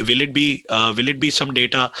will it be some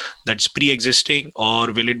data that's pre-existing,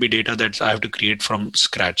 or will it be data that I have to create from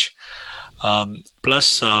scratch?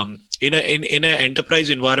 Plus, in an enterprise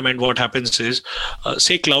environment, what happens is,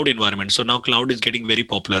 say cloud environment. So now cloud is getting very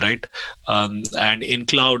popular, right? And in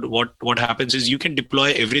cloud, what happens is you can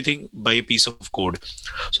deploy everything by a piece of code.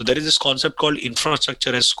 So there is this concept called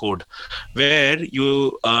infrastructure as code, where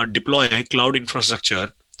you deploy a cloud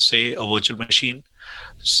infrastructure, say a virtual machine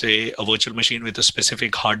with a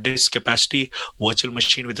specific hard disk capacity, virtual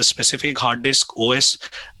machine with a specific hard disk OS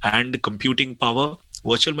and computing power,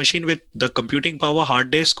 virtual machine with the computing power, hard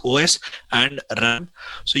disk, OS, and RAM.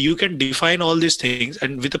 So you can define all these things,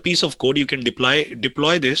 and with a piece of code, you can deploy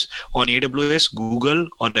this on AWS, Google,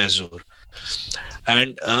 or Azure.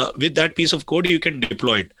 And with that piece of code, you can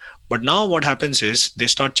deploy it. But now what happens is they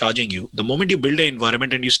start charging you. The moment you build an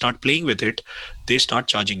environment and you start playing with it, they start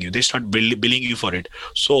charging you. They start billing you for it.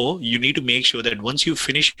 So you need to make sure that once you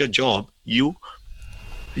finish your job, you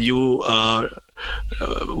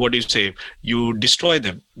destroy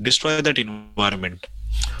that environment,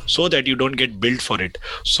 so that you don't get billed for it.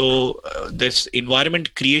 So this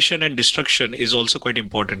environment creation and destruction is also quite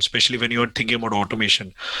important, especially when you're thinking about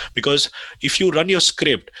automation. Because if you run your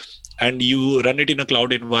script and you run it in a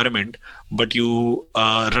cloud environment, but you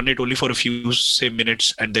run it only for a few, say,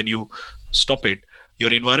 minutes, and then you stop it,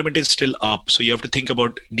 your environment is still up. So you have to think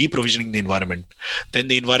about deprovisioning the environment. Then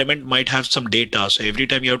the environment might have some data. So every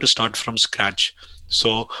time you have to start from scratch.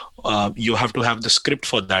 So you have to have the script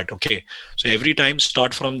for that. Okay. So every time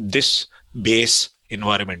start from this base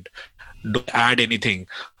environment. Don't add anything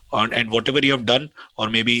and whatever you have done, or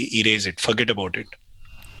maybe erase it, forget about it.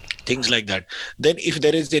 Things like that. Then if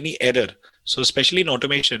there is any error, so especially in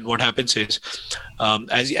automation, what happens is,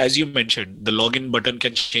 as you mentioned, the login button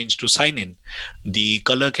can change to sign in, the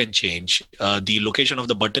color can change, the location of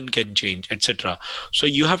the button can change, etc. So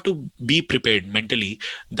you have to be prepared mentally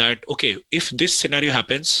that, okay, if this scenario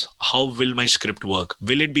happens, how will my script work?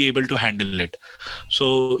 Will it be able to handle it?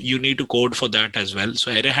 So you need to code for that as well.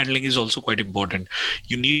 So error handling is also quite important.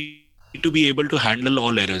 You need need to be able to handle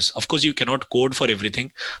all errors. Of course, you cannot code for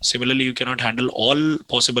everything. Similarly, you cannot handle all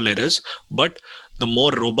possible errors, but the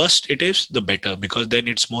more robust it is, the better, because then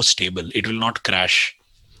it's more stable. It will not crash.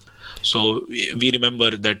 So we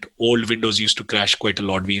remember that old Windows used to crash quite a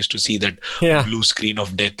lot. We used to see that blue screen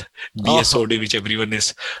of death, BSOD, which everyone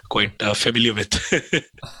is quite familiar with.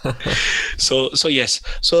 So yes,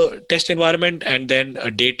 so test environment, and then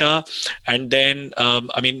data, and then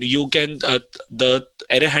you can the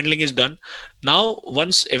error handling is done. Now,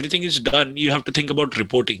 once everything is done, you have to think about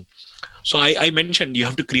reporting. So I mentioned you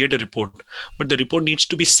have to create a report, but the report needs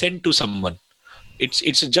to be sent to someone.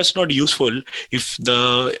 It's just not useful if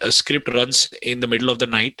the script runs in the middle of the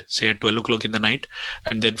night, say at 12 o'clock in the night,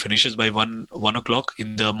 and then finishes by 1 o'clock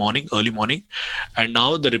in the morning, early morning. And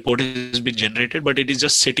now the report has been generated, but it is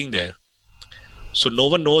just sitting there. So no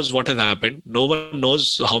one knows what has happened. No one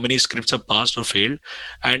knows how many scripts have passed or failed,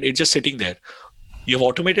 and it's just sitting there. You have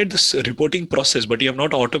automated this reporting process, but you have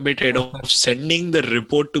not automated of sending the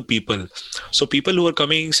report to people. So people who are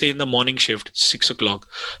coming, say in the morning shift, 6 o'clock,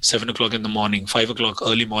 7 o'clock in the morning, 5 o'clock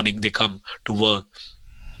early morning, they come to work.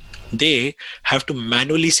 They have to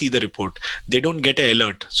manually see the report. They don't get an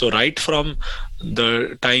alert. So right from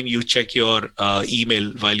the time you check your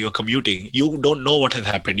email while you're commuting, you don't know what has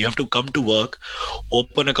happened. You have to come to work,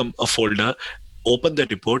 open a folder, open the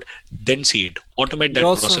report, then see it. Automate that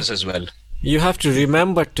process as well. You have to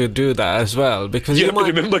remember to do that as well, because you have to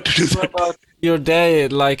remember to do that. About your day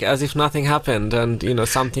like as if nothing happened, and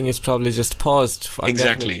something is probably just paused.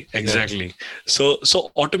 Exactly. So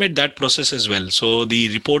automate that process as well. So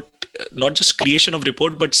the report, not just creation of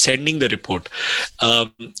report, but sending the report.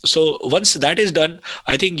 So once that is done,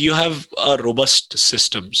 I think you have a robust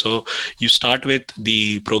system. So you start with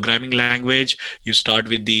the programming language, you start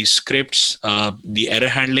with the scripts, the error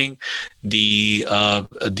handling, the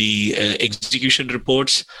execution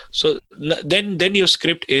reports. So then your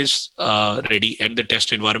script is ready, and the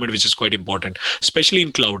test environment, which is quite important, especially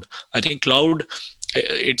in cloud. I think cloud,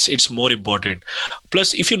 it's more important.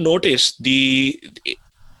 Plus, if you notice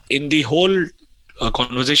in the whole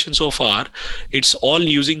conversation so far, it's all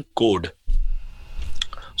using code.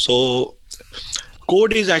 So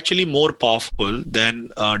code is actually more powerful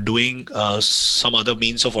than doing some other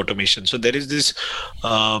means of automation. So there is this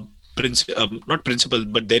not principle,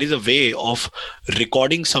 but there is a way of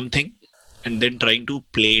recording something and then trying to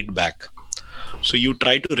play it back. So you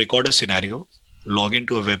try to record a scenario, log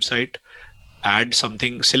into a website, add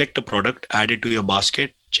something, select a product, add it to your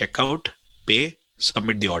basket, check out, pay,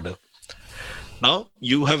 submit the order. Now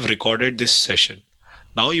you have recorded this session.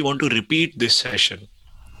 Now you want to repeat this session.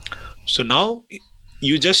 So now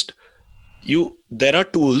there are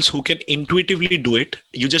tools who can intuitively do it.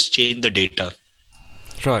 You just change the data.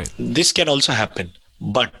 Right. This can also happen,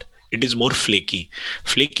 but it is more flaky.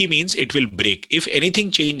 Flaky means it will break. If anything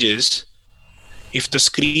changes, if the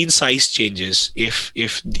screen size changes, if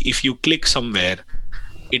you click somewhere,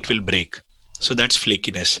 it will break. So that's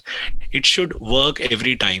flakiness. It should work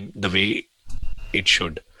every time the way it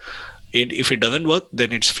should. If it doesn't work,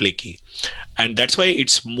 then it's flaky. And that's why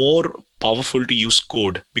it's more powerful to use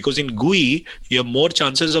code, because in GUI, you have more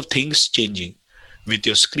chances of things changing with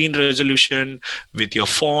your screen resolution, with your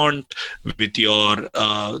font, with your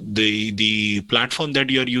the platform that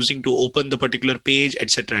you're using to open the particular page,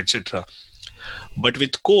 etc., etc. But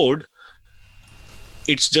with code,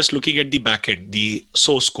 it's just looking at the backend, the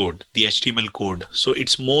source code, the HTML code. So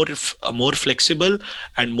it's more flexible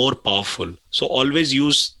and more powerful. So always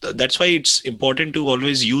use. That's why it's important to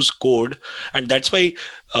always use code, and that's why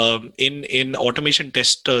in automation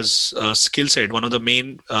testers skill set, one of the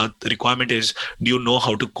main requirement is, do you know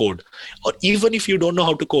how to code? Or even if you don't know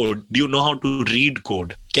how to code, do you know how to read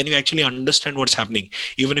code? Can you actually understand what's happening,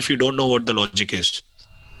 even if you don't know what the logic is?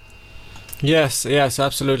 Yes,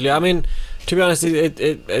 absolutely. I mean, to be honest,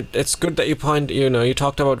 it's good that you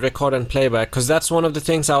talked about record and playback, because that's one of the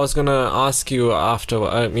things I was gonna ask you after,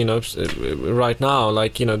 right now,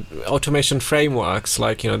 like, automation frameworks,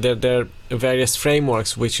 like, there are various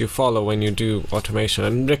frameworks which you follow when you do automation,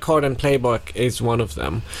 and record and playback is one of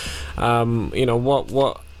them.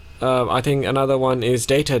 I think another one is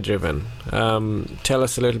data-driven. Tell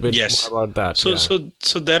us a little bit more about that.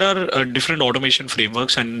 So there are different automation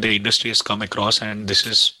frameworks, and the industry has come across, and this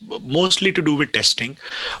is mostly to do with testing,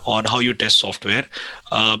 on how you test software.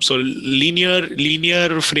 So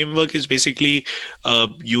linear framework is basically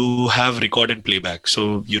you have record and playback.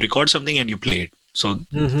 So you record something and you play it. So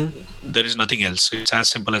there is nothing else. It's as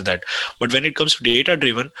simple as that. But when it comes to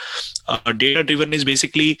data-driven is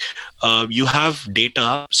basically you have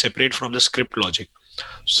data separate from the script logic.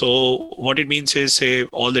 So what it means is, say,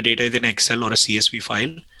 all the data is in Excel or a CSV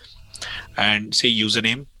file, and say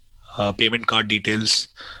username, payment card details,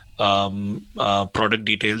 product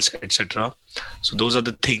details, etc. So those are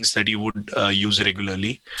the things that you would use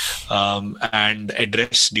regularly, and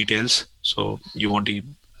address details. So you want to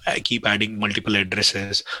keep adding multiple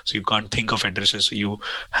addresses, so you can't think of addresses. So you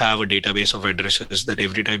have a database of addresses that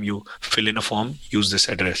every time you fill in a form, use this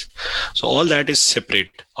address. So all that is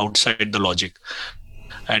separate outside the logic.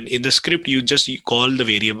 And in the script, you call the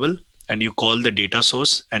variable and you call the data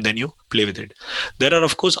source, and then you play with it. There are,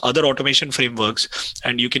 of course, other automation frameworks,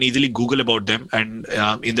 and you can easily Google about them. And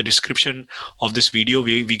in the description of this video,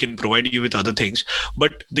 we can provide you with other things.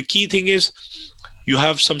 But the key thing is, you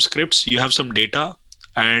have some scripts, you have some data,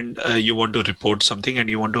 and you want to report something, and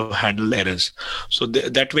you want to handle errors. So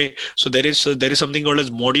that way, so there is something called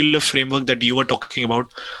as modular framework that you were talking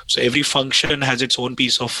about. So every function has its own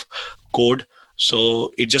piece of code.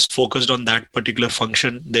 So it just focused on that particular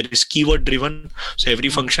function. There is keyword driven. So every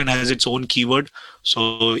function has its own keyword.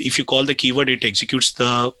 So if you call the keyword, it executes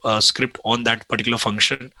the script on that particular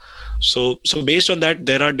function. So based on that,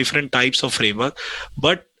 there are different types of framework,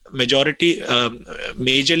 but majorly,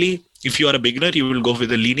 if you are a beginner, you will go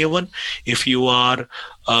with a linear one. If you want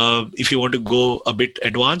to go a bit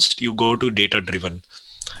advanced, you go to data driven.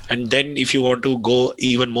 And then if you want to go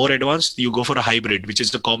even more advanced, you go for a hybrid, which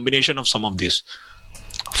is the combination of some of these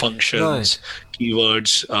functions,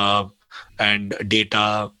 keywords, and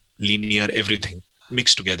data, linear, everything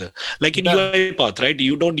mixed together. Like in UiPath, right?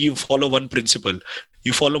 You follow one principle.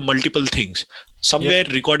 You follow multiple things. Somewhere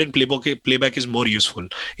record and playback is more useful.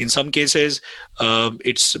 In some cases,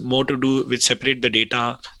 it's more to do with separate the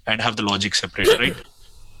data and have the logic separate, right?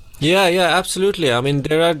 Yeah, absolutely. I mean,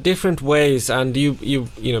 there are different ways, and you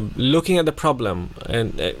looking at the problem,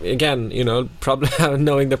 and again, problem,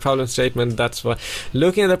 knowing the problem statement. That's why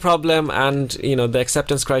looking at the problem and the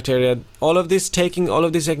acceptance criteria. Taking all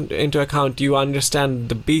of this into account, you understand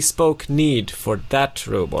the bespoke need for that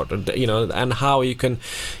robot, or and how you can,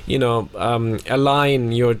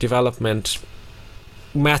 align your development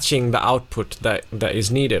matching the output that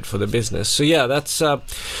is needed for the business. So yeah, that's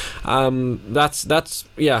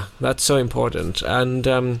so important.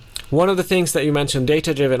 And one of the things that you mentioned,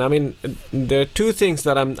 data driven, I mean, there are two things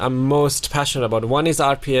that I'm most passionate about. One is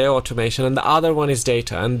RPA automation, and the other one is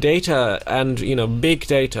data. And data and big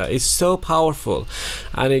data is so powerful,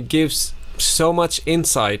 and it gives so much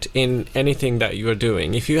insight in anything that you are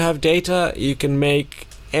doing. If you have data, you can make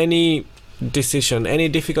any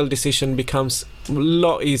difficult decision becomes a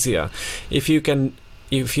lot easier if you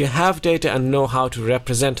have data and know how to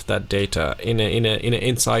represent that data in an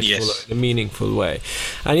insightful, in a meaningful way.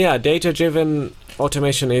 And data driven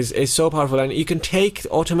automation is so powerful, and you can take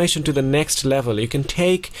automation to the next level. You can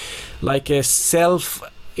take like a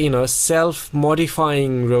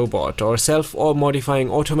self-modifying robot or self-modifying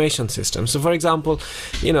automation system. So for example,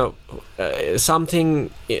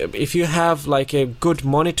 if you have like a good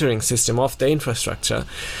monitoring system of the infrastructure,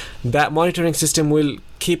 that monitoring system will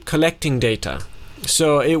keep collecting data.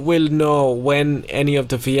 So it will know when any of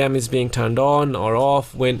the VM is being turned on or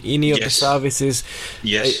off, when any of the services,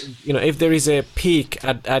 if there is a peak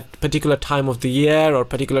at particular time of the year or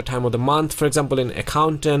particular time of the month. For example, in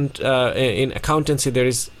accountancy, there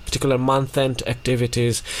is particular month-end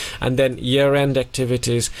activities and then year-end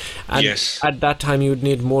activities. And at that time, you would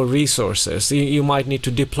need more resources. You might need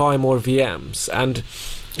to deploy more VMs. And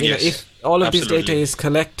if all of this data is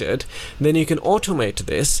collected, then you can automate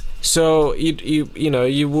this. So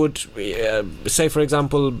you would say, for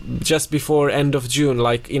example, just before end of June,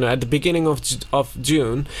 like at the beginning of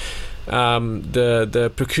June,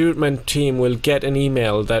 the procurement team will get an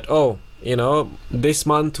email that this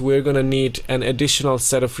month we're going to need an additional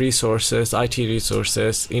set of resources, IT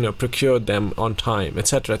resources, procure them on time,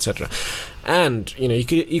 etc., etc. And you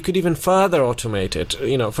could even further automate it.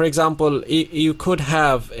 For example, you could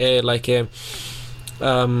have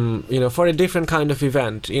for a different kind of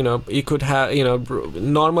event, you could have,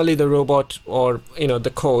 normally the robot or,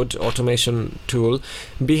 the code automation tool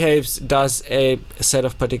does a set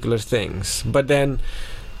of particular things, but then,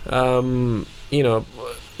 but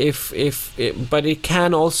it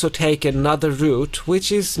can also take another route,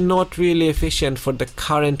 which is not really efficient for the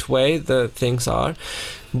current way the things are.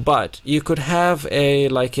 But you could have every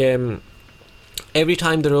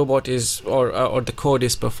time the robot is or the code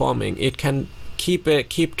is performing, it can keep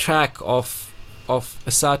track of a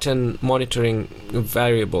certain monitoring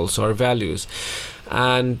variables or values,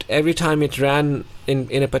 and every time it ran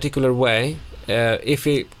in a particular way, if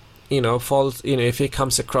falls, if it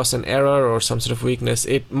comes across an error or some sort of weakness,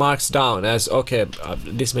 it marks down as, okay,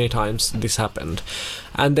 this many times this happened.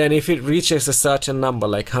 And then if it reaches a certain number,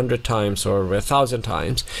 like 100 times or 1,000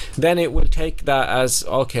 times, then it will take that as,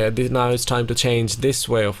 okay, now it's time to change this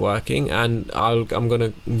way of working, and I'm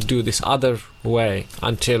going to do this other way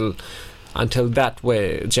until that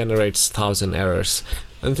way generates 1,000 errors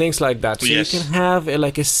and things like that. So Yes. you can have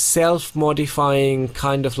a self-modifying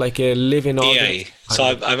kind of like a living AI. organism. So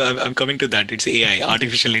I'm coming to that. It's AI,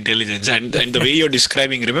 artificial intelligence, and the way you're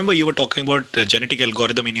describing. Remember, you were talking about genetic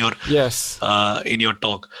algorithm in your Yes.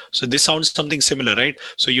 talk. So this sounds something similar, right?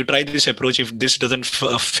 So you try this approach. If this doesn't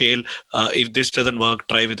fail, if this doesn't work,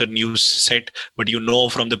 try with a new set. But you know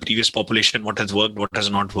from the previous population what has worked, what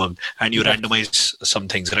has not worked, and you randomize some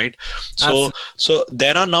things, right? So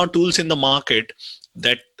there are now tools in the market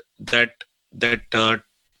that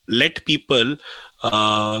let people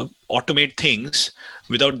automate things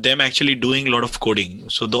without them actually doing a lot of coding.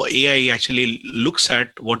 So the AI actually looks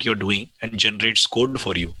at what you're doing and generates code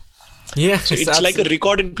for you. Yes. So it's like a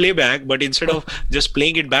record and playback, but instead of just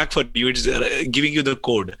playing it back for you, it's giving you the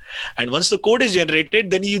code. And once the code is generated,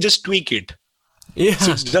 then you just tweak it. Yeah.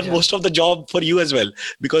 So it's done most of the job for you as well,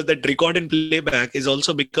 because that record and playback is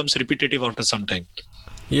also becomes repetitive after some time.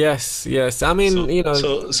 Yes. I mean,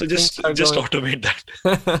 So just automate that.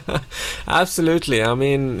 Absolutely. I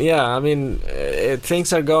mean,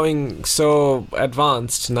 things are going so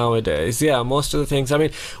advanced nowadays. Yeah, most of the things. I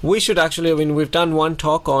mean, we should actually. I mean, we've done one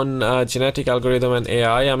talk on genetic algorithm and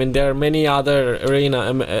AI. I mean, there are many other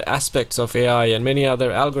aspects of AI and many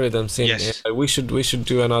other algorithms in Yes. AI. We should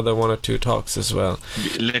do another one or two talks as well.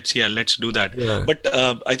 Let's do that. Yeah. But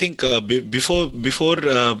I think before we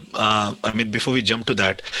jump to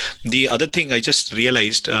that, the other thing I just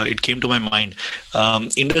realized, it came to my mind,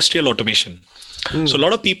 industrial automation. So a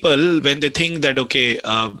lot of people, when they think that, okay,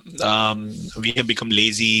 we have become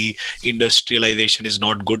lazy, industrialization is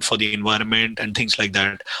not good for the environment and things like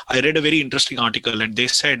that. I read a very interesting article, and they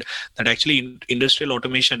said that actually industrial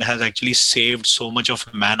automation has actually saved so much of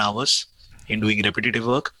man hours in doing repetitive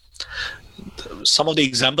work. Some of the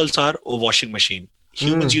examples are a washing machine.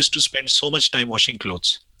 Humans used to spend so much time washing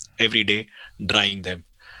clothes every day, drying them,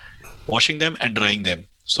 washing them and drying them.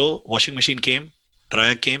 So washing machine came,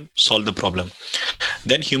 dryer came, solved the problem.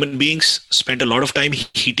 Then human beings spent a lot of time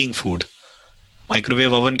heating food.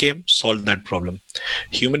 Microwave oven came, solved that problem.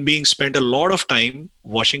 Human beings spent a lot of time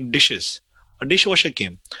washing dishes. A dishwasher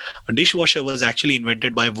came. A dishwasher was actually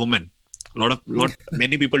invented by a woman.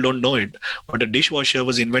 Many people don't know it, but a dishwasher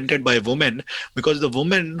was invented by a woman because the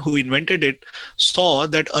woman who invented it saw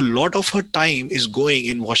that a lot of her time is going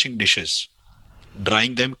in washing dishes,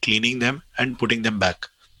 drying them, cleaning them, and putting them back.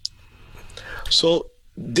 So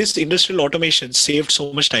this industrial automation saved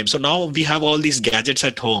so much time. So now we have all these gadgets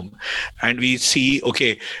at home, and we see,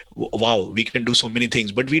 okay, wow, we can do so many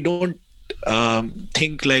things, but we don't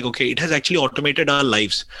think like, okay, it has actually automated our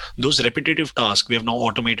lives. Those repetitive tasks we have now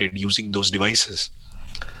automated using those devices.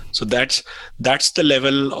 So that's the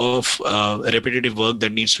level of repetitive work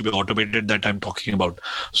that needs to be automated that I'm talking about.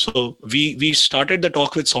 So we started the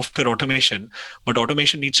talk with software automation, but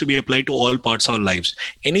automation needs to be applied to all parts of our lives.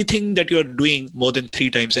 Anything that you're doing more than 3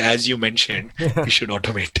 times, as you mentioned, you should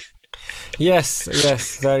automate. Yes,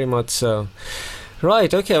 very much so.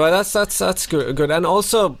 Right. Okay. Well, that's good. And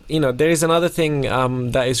also, there is another thing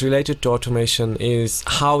that is related to automation is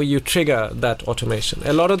how you trigger that automation.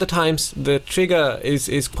 A lot of the times, the trigger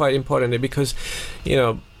is quite important because,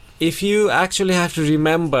 if you actually have to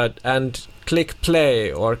remember and click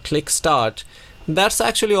play or click start, that's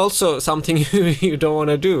actually also something you don't want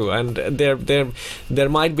to do, and there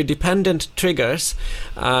might be dependent triggers.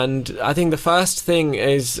 And I think the first thing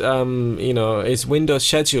is is Windows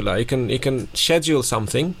Scheduler. You can schedule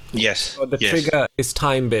something. Yes. So the trigger is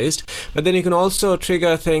time based, but then you can also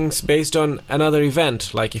trigger things based on another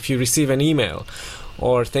event, like if you receive an email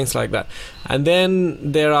or things like that. And then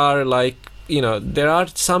there are there are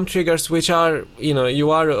some triggers which are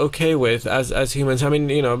you are okay with as humans. I mean,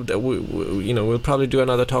 we'll probably do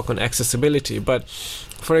another talk on accessibility, but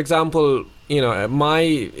for example, in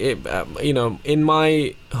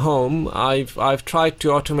my home, I've tried to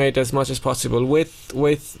automate as much as possible with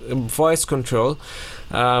voice control.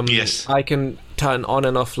 Yes. I can turn on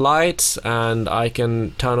and off lights, and I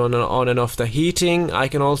can turn on and off the heating. I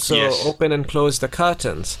can also open and close the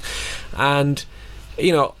curtains, and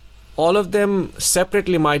all of them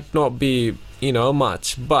separately might not be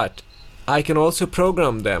much, but I can also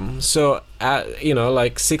program them. So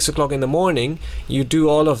like 6 o'clock in the morning, you do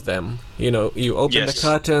all of them. You open the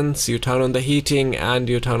curtains, you turn on the heating, and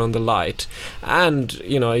you turn on the light. And,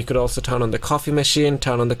 you could also turn on the coffee machine,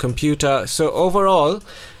 turn on the computer. So overall,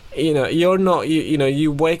 you're not,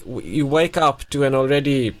 you wake up to an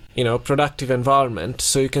already, productive environment,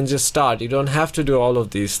 so you can just start. You don't have to do all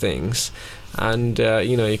of these things. And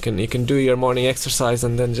you can do your morning exercise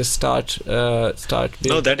and then just start. No,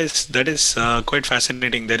 that is quite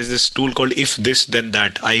fascinating. There is this tool called If This Then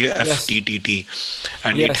That, IFTTT,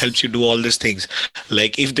 and it helps you do all these things.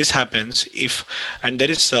 Like if this happens, and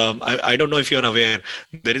there is I don't know if you're aware,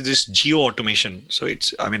 there is this geo automation. So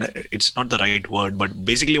it's not the right word, but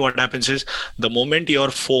basically what happens is the moment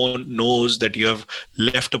your phone knows that you have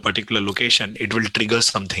left a particular location, it will trigger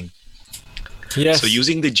something. Yes. So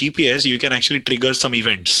using the GPS, you can actually trigger some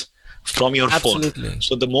events from your phone.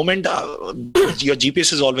 So the moment your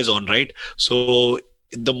GPS is always on, right? So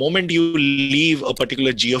the moment you leave a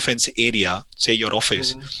particular geofence area, say your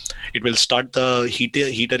office, it will start the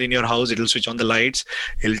heater in your house. It will switch on the lights.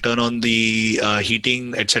 It'll turn on the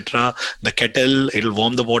heating, etc. The kettle. It'll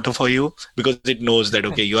warm the water for you because it knows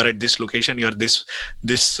that you are at this location. You are this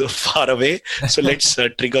far away. So let's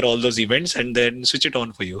trigger all those events and then switch it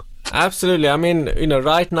on for you. Absolutely. I mean,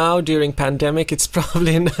 right now during pandemic, it's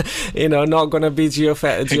probably not going to be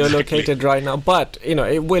geolocated right now, but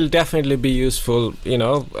it will definitely be useful.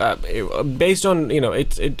 Based on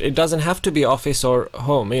it doesn't have to be office or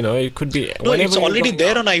home. It could be. No, it's already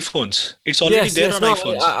there on iPhones. It's already there on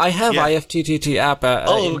iPhones. I have IFTTT app.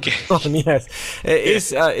 Okay. Yes,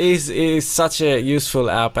 is such a useful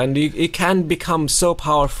app, and it can become so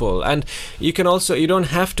powerful. And you can also, you don't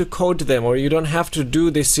have to code them, or you don't have to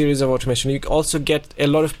do this series of automation. You also get a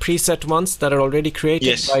lot of preset ones that are already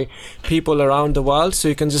created by people around the world, so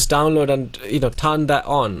you can just download and turn that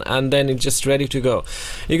on, and then it's just ready to go.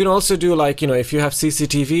 You can also do if you have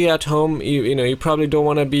CCTV at home, you probably don't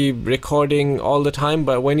want to be recording all the time,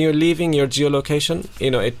 but when you're leaving your geolocation,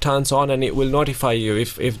 it turns on and it will notify you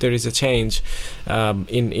if there is a change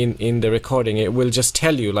in the recording. It will just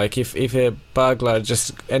tell you, if a burglar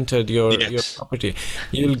just entered your property,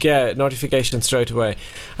 you'll get notification straight away.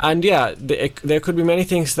 And there could be many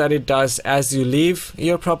things that it does as you leave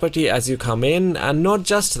your property, as you come in, and not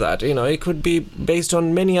just that. It could be based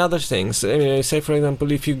on many other things. Say for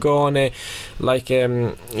example, if you go on a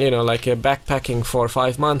backpacking for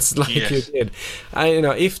 5 months, you did,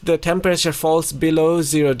 if the temperature falls below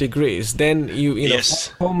 0 degrees, then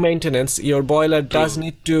for home maintenance, your boiler does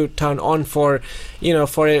need to turn on for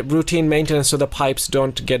a routine maintenance, so the pipes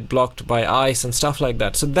don't get blocked by ice and stuff like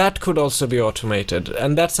that. So that could also be automated,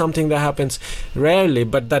 and that's something that happens rarely,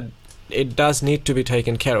 but that it does need to be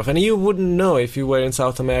taken care of. And you wouldn't know if you were in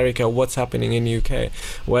South America what's happening in UK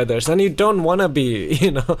weathers, and you don't want to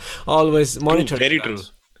be always monitoring. Very true.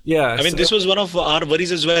 Yeah, this was one of our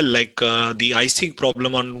worries as well, the icing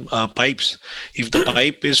problem on pipes. If the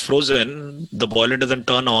pipe is frozen, the boiler doesn't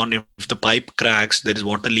turn on. If the pipe cracks, there is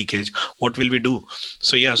water leakage. What will we do?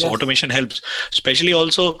 So automation helps, especially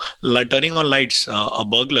also turning on lights. A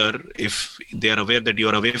burglar, if they are aware that you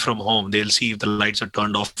are away from home, they'll see if the lights are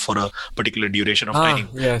turned off for a particular duration of time.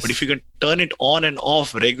 Yes. But if you can turn it on and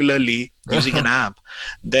off regularly using an app,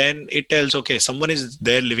 then it tells, someone is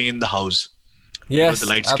there living in the house. Yes, the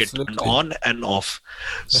lights absolutely. get turned on and off.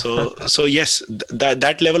 So yes,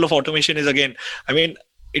 that level of automation is, again,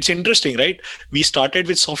 it's interesting, right? We started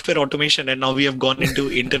with software automation, and now we have gone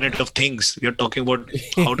into Internet of Things. We are talking about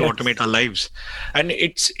how to automate our lives, and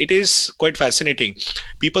it is quite fascinating.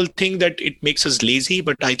 People think that it makes us lazy,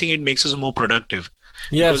 but I think it makes us more productive.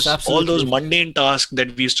 Yes, because absolutely. all those mundane tasks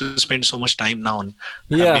that we used to spend so much time now on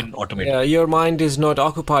have been automated. Yeah, your mind is not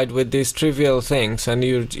occupied with these trivial things, and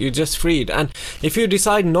you're just freed. And if you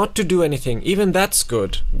decide not to do anything, even that's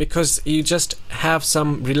good, because you just have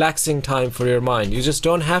some relaxing time for your mind. You just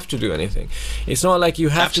don't have to do anything. It's not like you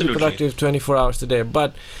have to be productive 24 hours a day,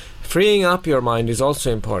 but freeing up your mind is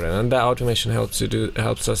also important, and that automation helps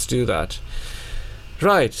us do that.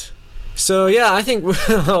 Right. So I think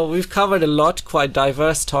we've covered a lot, quite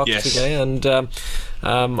diverse talk today, and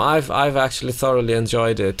I've actually thoroughly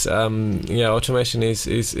enjoyed it. Automation is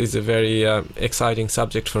a very exciting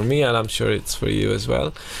subject for me, and I'm sure it's for you as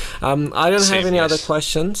well. I don't have any other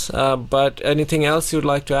questions, but anything else you'd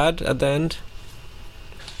like to add at the end?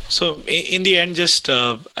 So in the end, just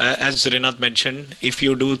as Rinath mentioned, if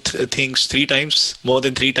you do things 3 times, more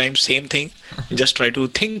than 3 times, same thing, just try to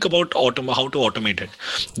think about how to automate it.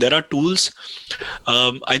 There are tools.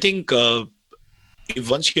 I think if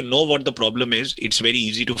once you know what the problem is, it's very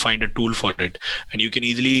easy to find a tool for it, and you can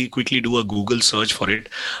easily quickly do a Google search for it.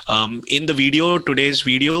 In the video, today's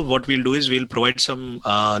video, what we'll do is we'll provide some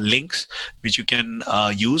links which you can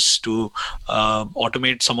use to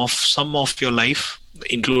automate some of your life,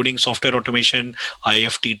 including software automation,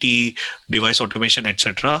 IFTT, device automation,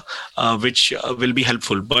 etc., which will be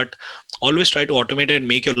helpful. But always try to automate and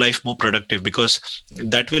make your life more productive, because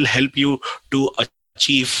that will help you to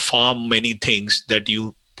achieve far many things that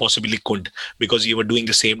you possibly couldn't, because you were doing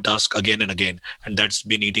the same task again and again, and that's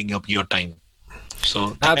been eating up your time.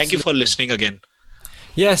 So thank you for listening again.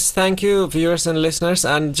 Yes, thank you, viewers and listeners.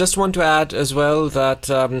 And just want to add as well that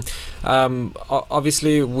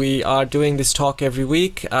obviously we are doing this talk every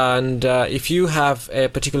week, and if you have a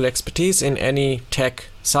particular expertise in any tech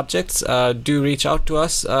subjects, do reach out to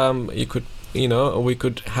us. We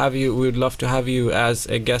would love to have you as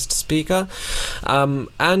a guest speaker,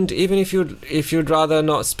 and even if you'd rather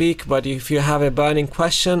not speak, but if you have a burning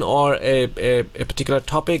question or a particular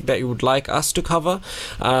topic that you would like us to cover,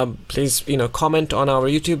 please comment on our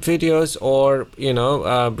YouTube videos, or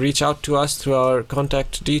reach out to us through our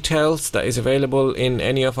contact details that is available in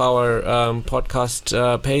any of our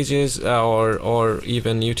podcast pages, or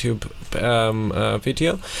even YouTube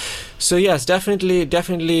video. So yes, definitely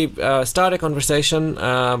start a conversation.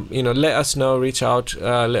 Let us know, reach out,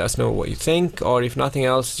 let us know what you think, or if nothing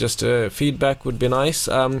else, just feedback would be nice.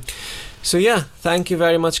 So yeah, thank you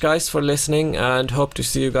very much, guys, for listening, and hope to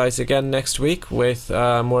see you guys again next week with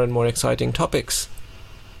more and more exciting topics.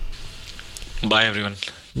 Bye, everyone.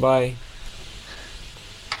 Bye.